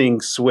interesting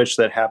switch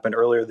that happened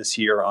earlier this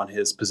year on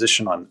his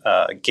position on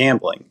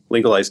gambling,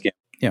 legalized gambling.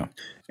 Yeah.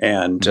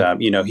 And,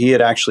 he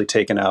had actually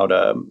taken out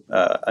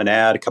an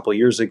ad a couple of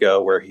years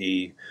ago where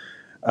he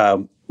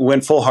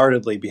went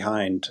full-heartedly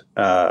behind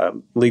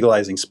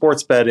legalizing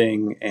sports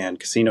betting and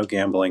casino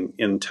gambling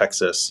in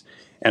Texas.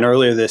 And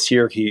earlier this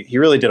year, he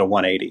really did a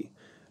 180.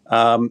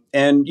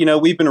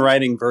 We've been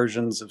writing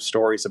versions of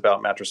stories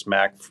about Mattress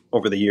Mac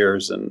over the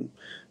years, and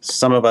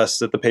some of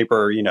us at the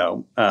paper,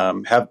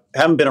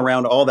 haven't been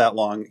around all that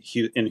long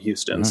in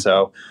Houston.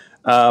 So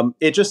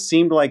it just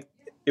seemed like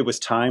it was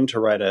time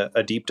to write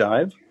a deep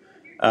dive.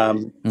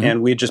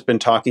 And we'd just been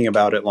talking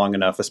about it long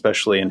enough,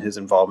 especially in his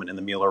involvement in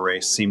the Mueller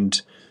race,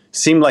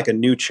 seemed like a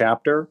new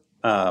chapter,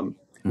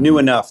 new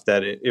enough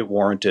that it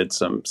warranted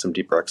some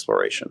deeper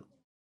exploration.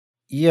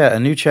 Yeah, a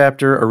new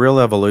chapter, a real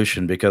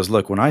evolution, because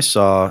look, when I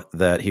saw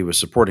that he was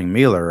supporting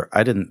Mueller,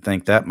 I didn't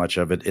think that much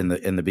of it in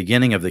the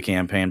beginning of the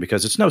campaign,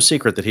 because it's no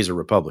secret that he's a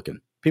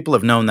Republican. People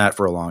have known that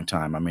for a long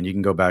time. I mean, you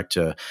can go back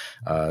to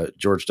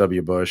George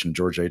W. Bush and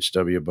George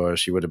H.W.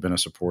 Bush. He would have been a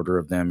supporter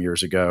of them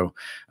years ago.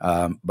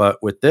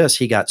 But with this,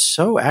 he got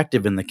so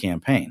active in the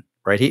campaign,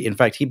 right? In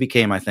fact, he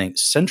became, I think,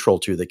 central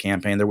to the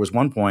campaign. There was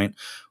one point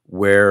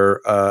where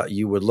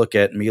you would look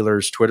at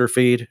Mueller's Twitter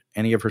feed,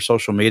 any of her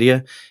social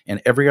media, and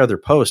every other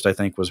post, I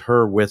think, was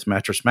her with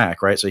Mattress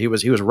Mac, right? So he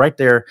was right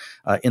there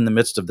in the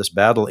midst of this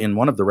battle in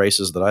one of the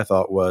races that I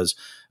thought was,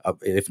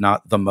 if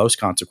not the most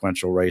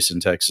consequential race in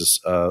Texas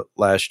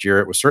last year.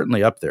 It was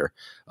certainly up there,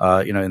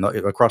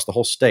 across the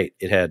whole state.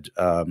 It had,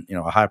 a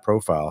high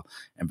profile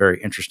and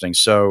very interesting.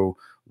 So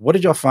what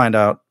did y'all find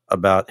out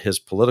about his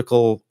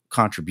political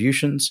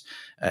contributions?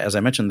 As I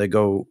mentioned, they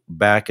go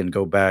back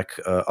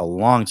a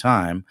long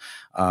time.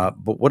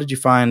 But what did you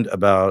find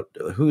about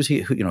who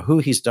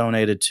he's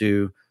donated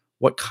to,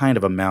 what kind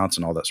of amounts,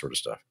 and all that sort of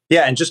stuff?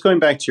 Yeah, and just going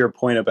back to your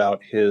point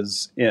about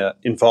his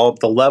the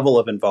level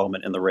of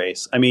involvement in the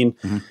race. I mean,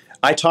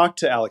 I talked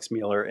to Alex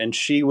Mueller, and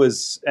she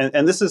was,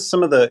 and this is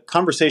some of the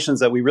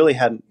conversations that we really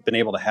hadn't been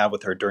able to have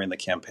with her during the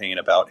campaign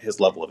about his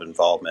level of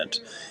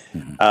involvement.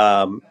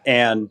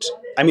 And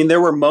I mean,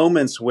 there were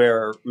moments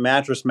where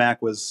Mattress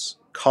Mac was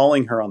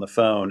calling her on the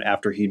phone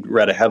after he'd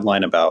read a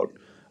headline about,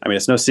 I mean,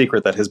 it's no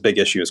secret that his big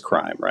issue is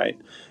crime, right?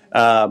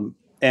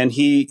 And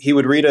he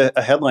would read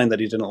a headline that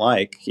he didn't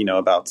like,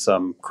 about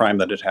some crime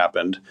that had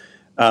happened.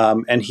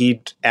 And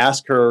he'd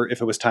ask her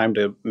if it was time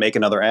to make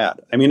another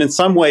ad. I mean, in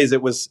some ways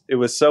it was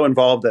so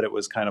involved that it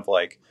was kind of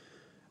like,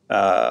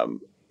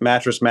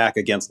 Mattress Mac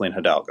against Lynn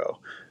Hidalgo.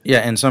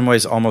 Yeah, in some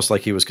ways, almost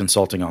like he was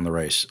consulting on the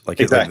race,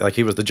 Exactly. like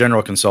he was the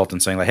general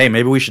consultant saying, like, "Hey,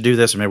 maybe we should do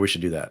this, and maybe we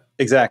should do that."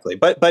 Exactly.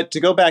 But to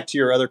go back to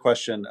your other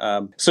question,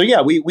 so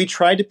yeah, we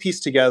tried to piece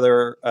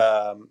together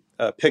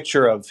a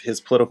picture of his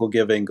political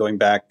giving going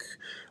back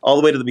all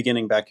the way to the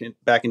beginning, back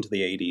into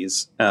the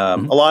 80s. A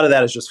lot of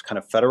that is just kind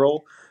of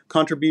federal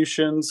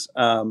contributions,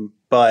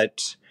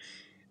 but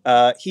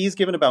he's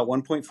given about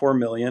 1.4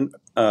 million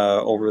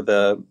over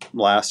the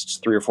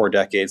last 3 or 4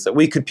 decades that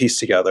we could piece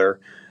together.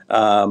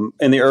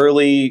 In the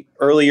early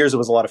years, it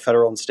was a lot of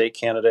federal and state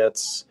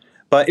candidates,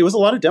 but it was a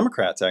lot of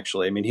Democrats,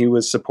 actually. I mean, he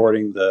was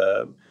supporting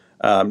the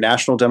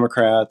national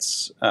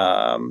Democrats,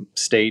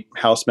 state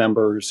House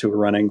members who were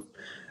running.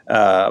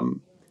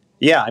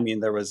 Yeah, I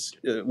mean,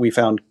 we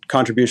found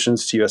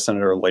contributions to U.S.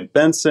 Senator Lloyd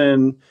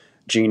Benson,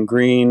 Gene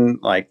Green,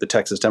 like the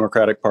Texas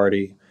Democratic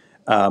Party.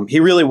 He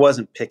really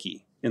wasn't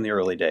picky in the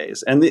early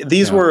days. And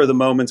these were the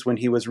moments when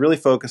he was really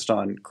focused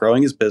on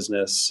growing his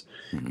business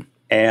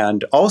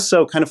and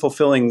also kind of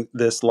fulfilling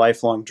this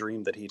lifelong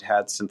dream that he'd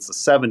had since the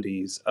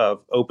 70s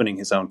of opening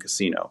his own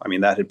casino. I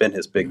mean, that had been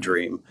his big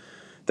dream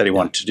that he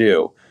wanted to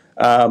do.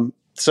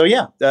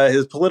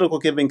 His political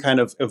giving kind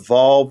of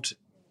evolved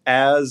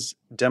as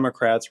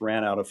Democrats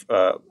ran out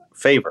of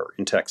favor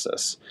in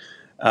Texas.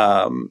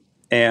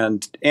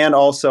 And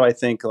also, I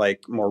think,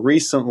 like more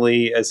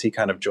recently, as he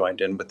kind of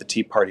joined in with the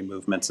Tea Party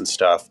movements and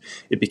stuff,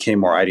 it became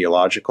more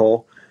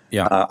ideological.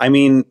 Yeah. I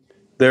mean,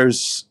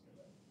 there's,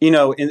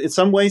 in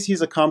some ways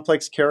he's a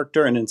complex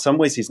character, and in some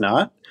ways he's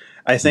not.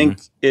 I think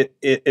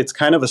it's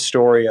kind of a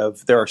story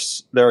of there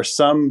are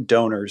some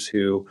donors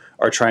who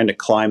are trying to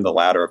climb the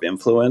ladder of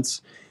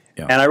influence.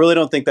 Yeah. And I really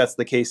don't think that's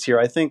the case here.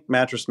 I think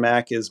Mattress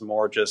Mac is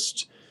more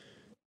just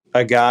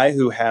a guy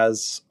who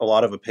has a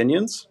lot of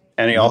opinions.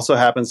 And he also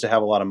happens to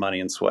have a lot of money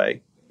and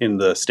sway in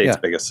the state's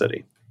biggest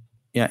city.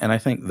 Yeah, and I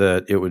think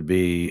that it would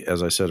be,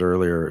 as I said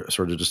earlier,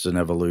 sort of just an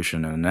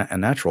evolution and a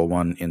natural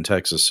one in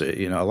Texas.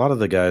 A lot of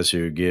the guys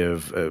who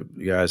give,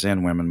 guys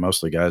and women,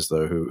 mostly guys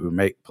though, who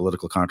make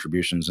political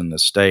contributions in the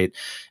state,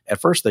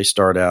 at first they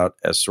start out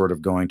as sort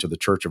of going to the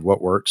church of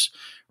what works,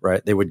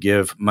 right? They would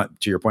give,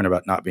 to your point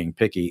about not being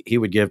picky, he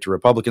would give to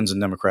Republicans and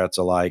Democrats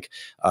alike.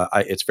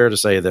 It's fair to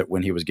say that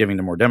when he was giving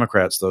to more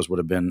Democrats, those would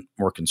have been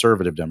more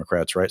conservative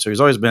Democrats, right? So he's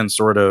always been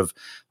sort of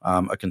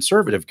a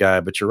conservative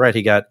guy, but you're right,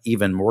 he got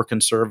even more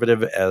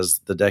conservative as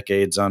the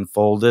decades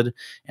unfolded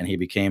and he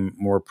became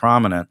more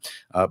prominent.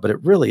 But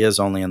it really is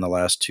only in the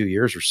last 2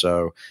 years or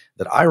so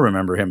that I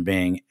remember him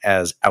being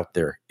as out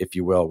there, if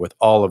you will, with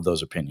all of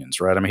those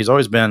opinions, right? I mean, he's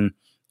always been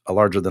a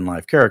larger than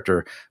life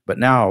character, but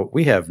now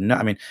we have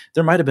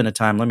there might have been a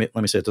time, let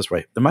me say it this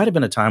way. There might have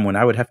been a time when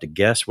I would have to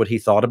guess what he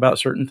thought about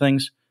certain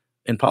things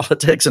in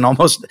politics, and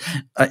almost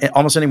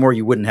anymore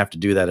you wouldn't have to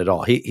do that at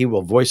all. He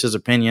will voice his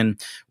opinion,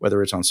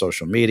 whether it's on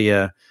social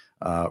media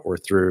or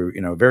through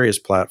various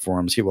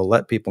platforms. He will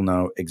let people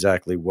know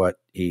exactly what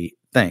he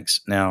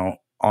thinks. Now,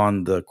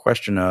 on the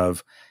question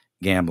of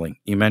gambling,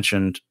 you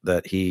mentioned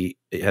that he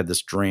had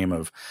this dream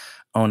of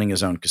owning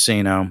his own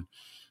casino.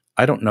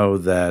 I don't know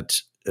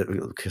that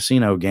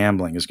casino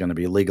gambling is going to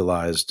be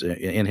legalized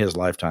in his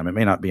lifetime. It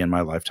may not be in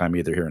my lifetime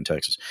either here in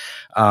Texas.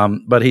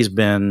 But he's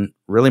been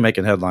really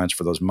making headlines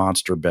for those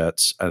monster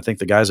bets. I think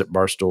the guys at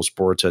Barstool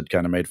Sports had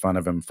kind of made fun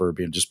of him for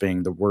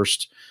being the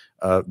worst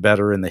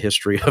bettor in the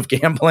history of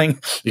gambling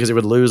because he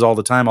would lose all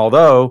the time.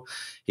 Although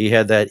he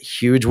had that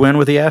huge win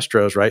with the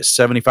Astros, right?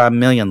 $75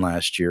 million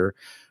last year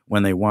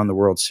when they won the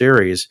World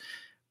Series.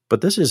 But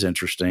this is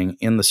interesting.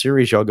 In the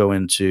series, y'all go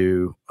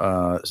into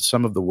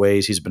some of the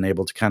ways he's been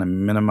able to kind of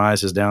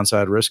minimize his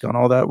downside risk on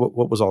all that.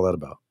 What was all that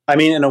about? I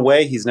mean, in a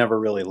way, he's never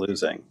really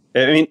losing.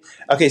 I mean,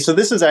 okay, so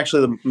this is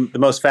actually the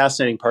most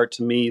fascinating part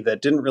to me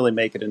that didn't really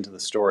make it into the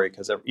story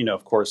because,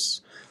 of course,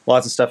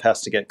 lots of stuff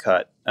has to get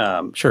cut.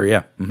 Sure,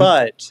 yeah. Mm-hmm.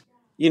 But,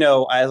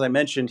 as I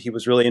mentioned, he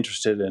was really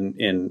interested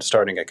in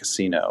starting a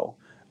casino.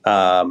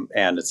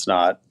 And it's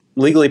not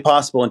legally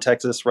possible in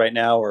Texas right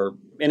now or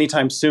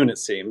anytime soon, it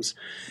seems.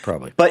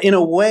 Probably. But in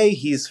a way,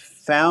 he's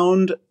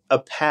found a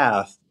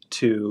path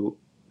to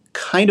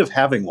kind of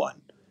having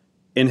one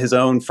in his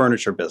own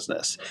furniture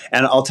business.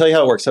 And I'll tell you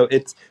how it works. So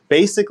it's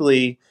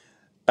basically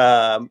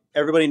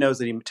everybody knows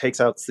that he takes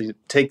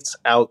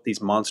out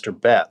these monster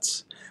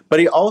bets, but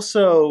he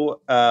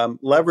also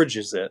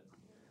leverages it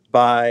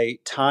by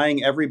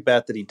tying every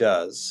bet that he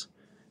does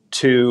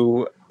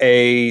to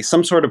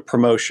some sort of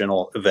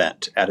promotional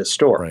event at his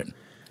store. Right.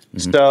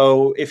 Mm-hmm.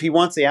 So if he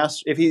wants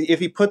if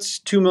he puts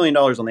 $2 million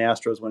on the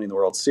Astros winning the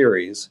World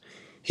Series,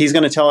 he's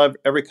going to tell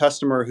every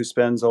customer who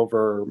spends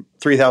over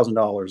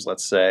 $3,000,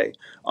 let's say,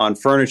 on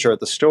furniture at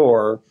the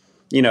store,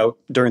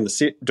 during the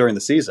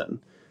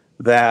season,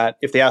 that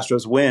if the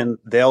Astros win,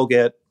 they'll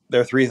get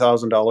their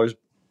 $3,000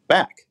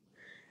 back.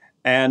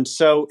 And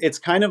so it's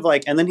kind of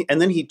like, and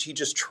then he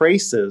just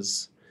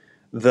traces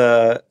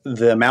the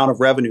amount of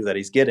revenue that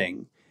he's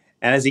getting.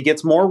 And as he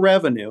gets more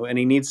revenue and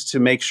he needs to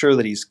make sure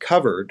that he's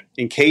covered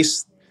in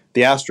case the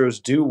Astros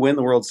do win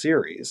the World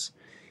Series,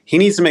 he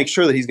needs to make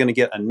sure that he's going to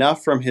get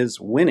enough from his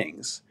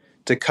winnings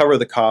to cover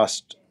the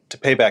cost to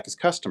pay back his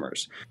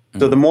customers.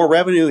 So the more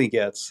revenue he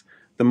gets,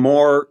 the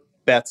more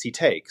bets he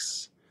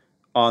takes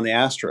on the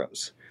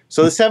Astros.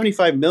 So the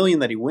 $75 million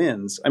that he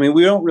wins, I mean,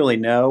 we don't really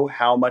know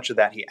how much of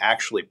that he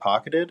actually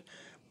pocketed,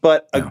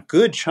 but a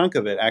good chunk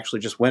of it actually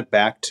just went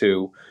back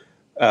to,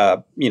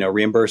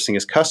 reimbursing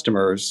his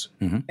customers.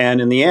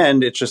 And in the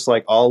end, it's just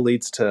like all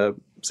leads to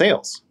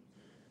sales.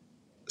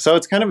 So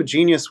it's kind of a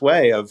genius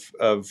way of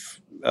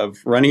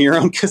running your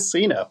own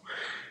casino.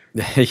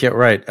 Yeah,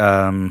 right.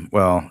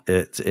 Well,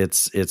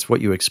 it's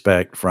what you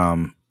expect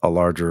from a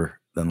larger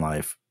than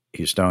life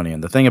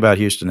Houstonian. The thing about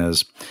Houston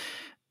is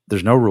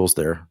there's no rules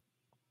there.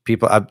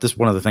 This is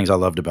one of the things I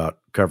loved about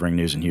covering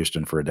news in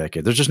Houston for a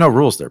decade. There's just no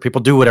rules there. People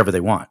do whatever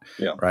they want.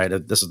 Yeah. Right.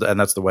 And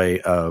that's the way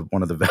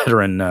one of the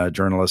veteran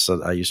journalists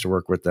that I used to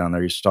work with down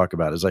there used to talk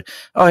about it. It's like,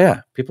 oh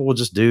yeah, people will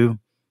just do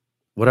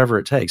whatever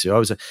it takes. You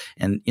always,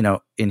 and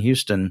in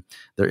Houston,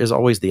 there is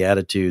always the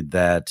attitude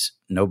that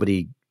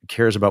nobody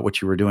cares about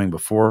what you were doing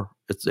before.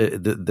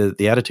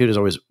 The attitude is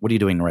always, what are you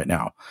doing right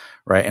now?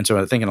 Right. And so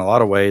I think in a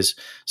lot of ways,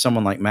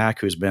 someone like Mac,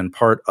 who's been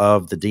part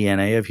of the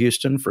DNA of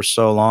Houston for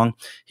so long,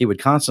 he would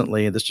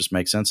constantly, this just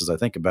makes sense as I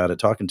think about it,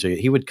 talking to you,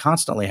 he would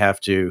constantly have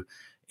to,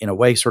 in a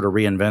way, sort of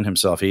reinvent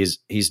himself.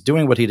 He's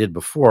doing what he did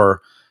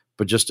before,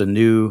 but just a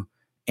new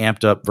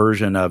amped up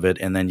version of it.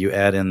 And then you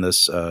add in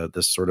this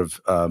sort of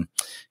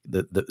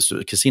the sort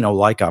of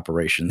casino-like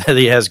operation that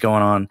he has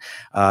going on.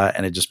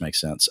 And it just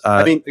makes sense.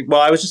 I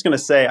was just going to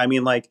say,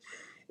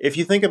 if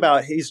you think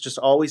about, he's just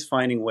always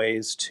finding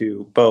ways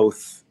to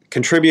both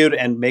contribute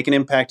and make an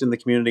impact in the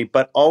community,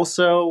 but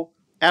also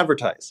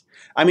advertise.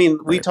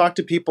 We talked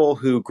to people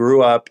who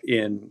grew up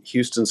in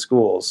Houston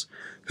schools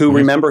who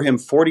remember him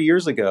 40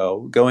 years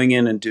ago going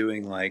in and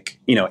doing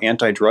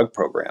anti-drug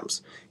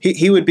programs.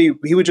 He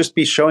would just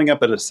be showing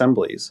up at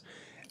assemblies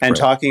and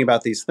talking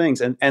about these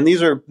things. And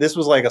this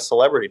was like a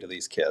celebrity to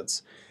these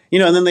kids.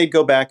 And then they'd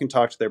go back and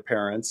talk to their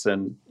parents,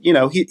 and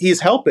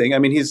he's helping.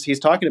 He's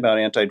talking about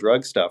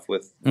anti-drug stuff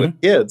with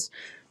kids,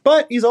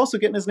 but he's also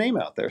getting his name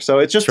out there. So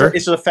it's just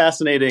a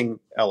fascinating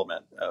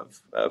element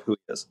of who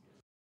he is.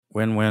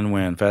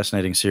 Win.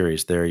 Fascinating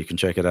series there. You can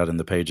check it out in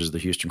the pages of the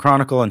Houston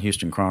Chronicle and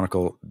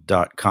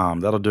HoustonChronicle.com.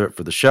 That'll do it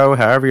for the show.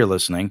 However you're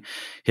listening,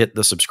 hit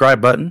the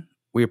subscribe button.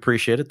 We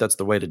appreciate it. That's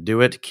the way to do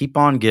it. Keep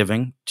on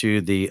giving to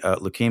the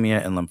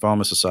Leukemia and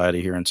Lymphoma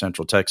Society here in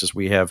Central Texas.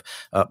 We have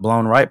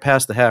blown right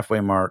past the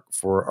halfway mark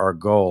for our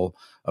goal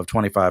of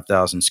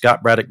 $25,000.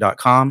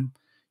 ScottBraddock.com.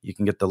 You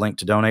can get the link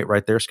to donate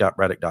right there,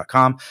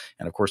 ScottBraddock.com.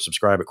 And, of course,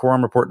 subscribe at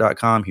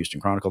QuorumReport.com,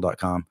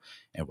 HoustonChronicle.com.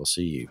 And we'll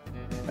see you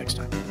next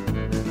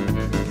time.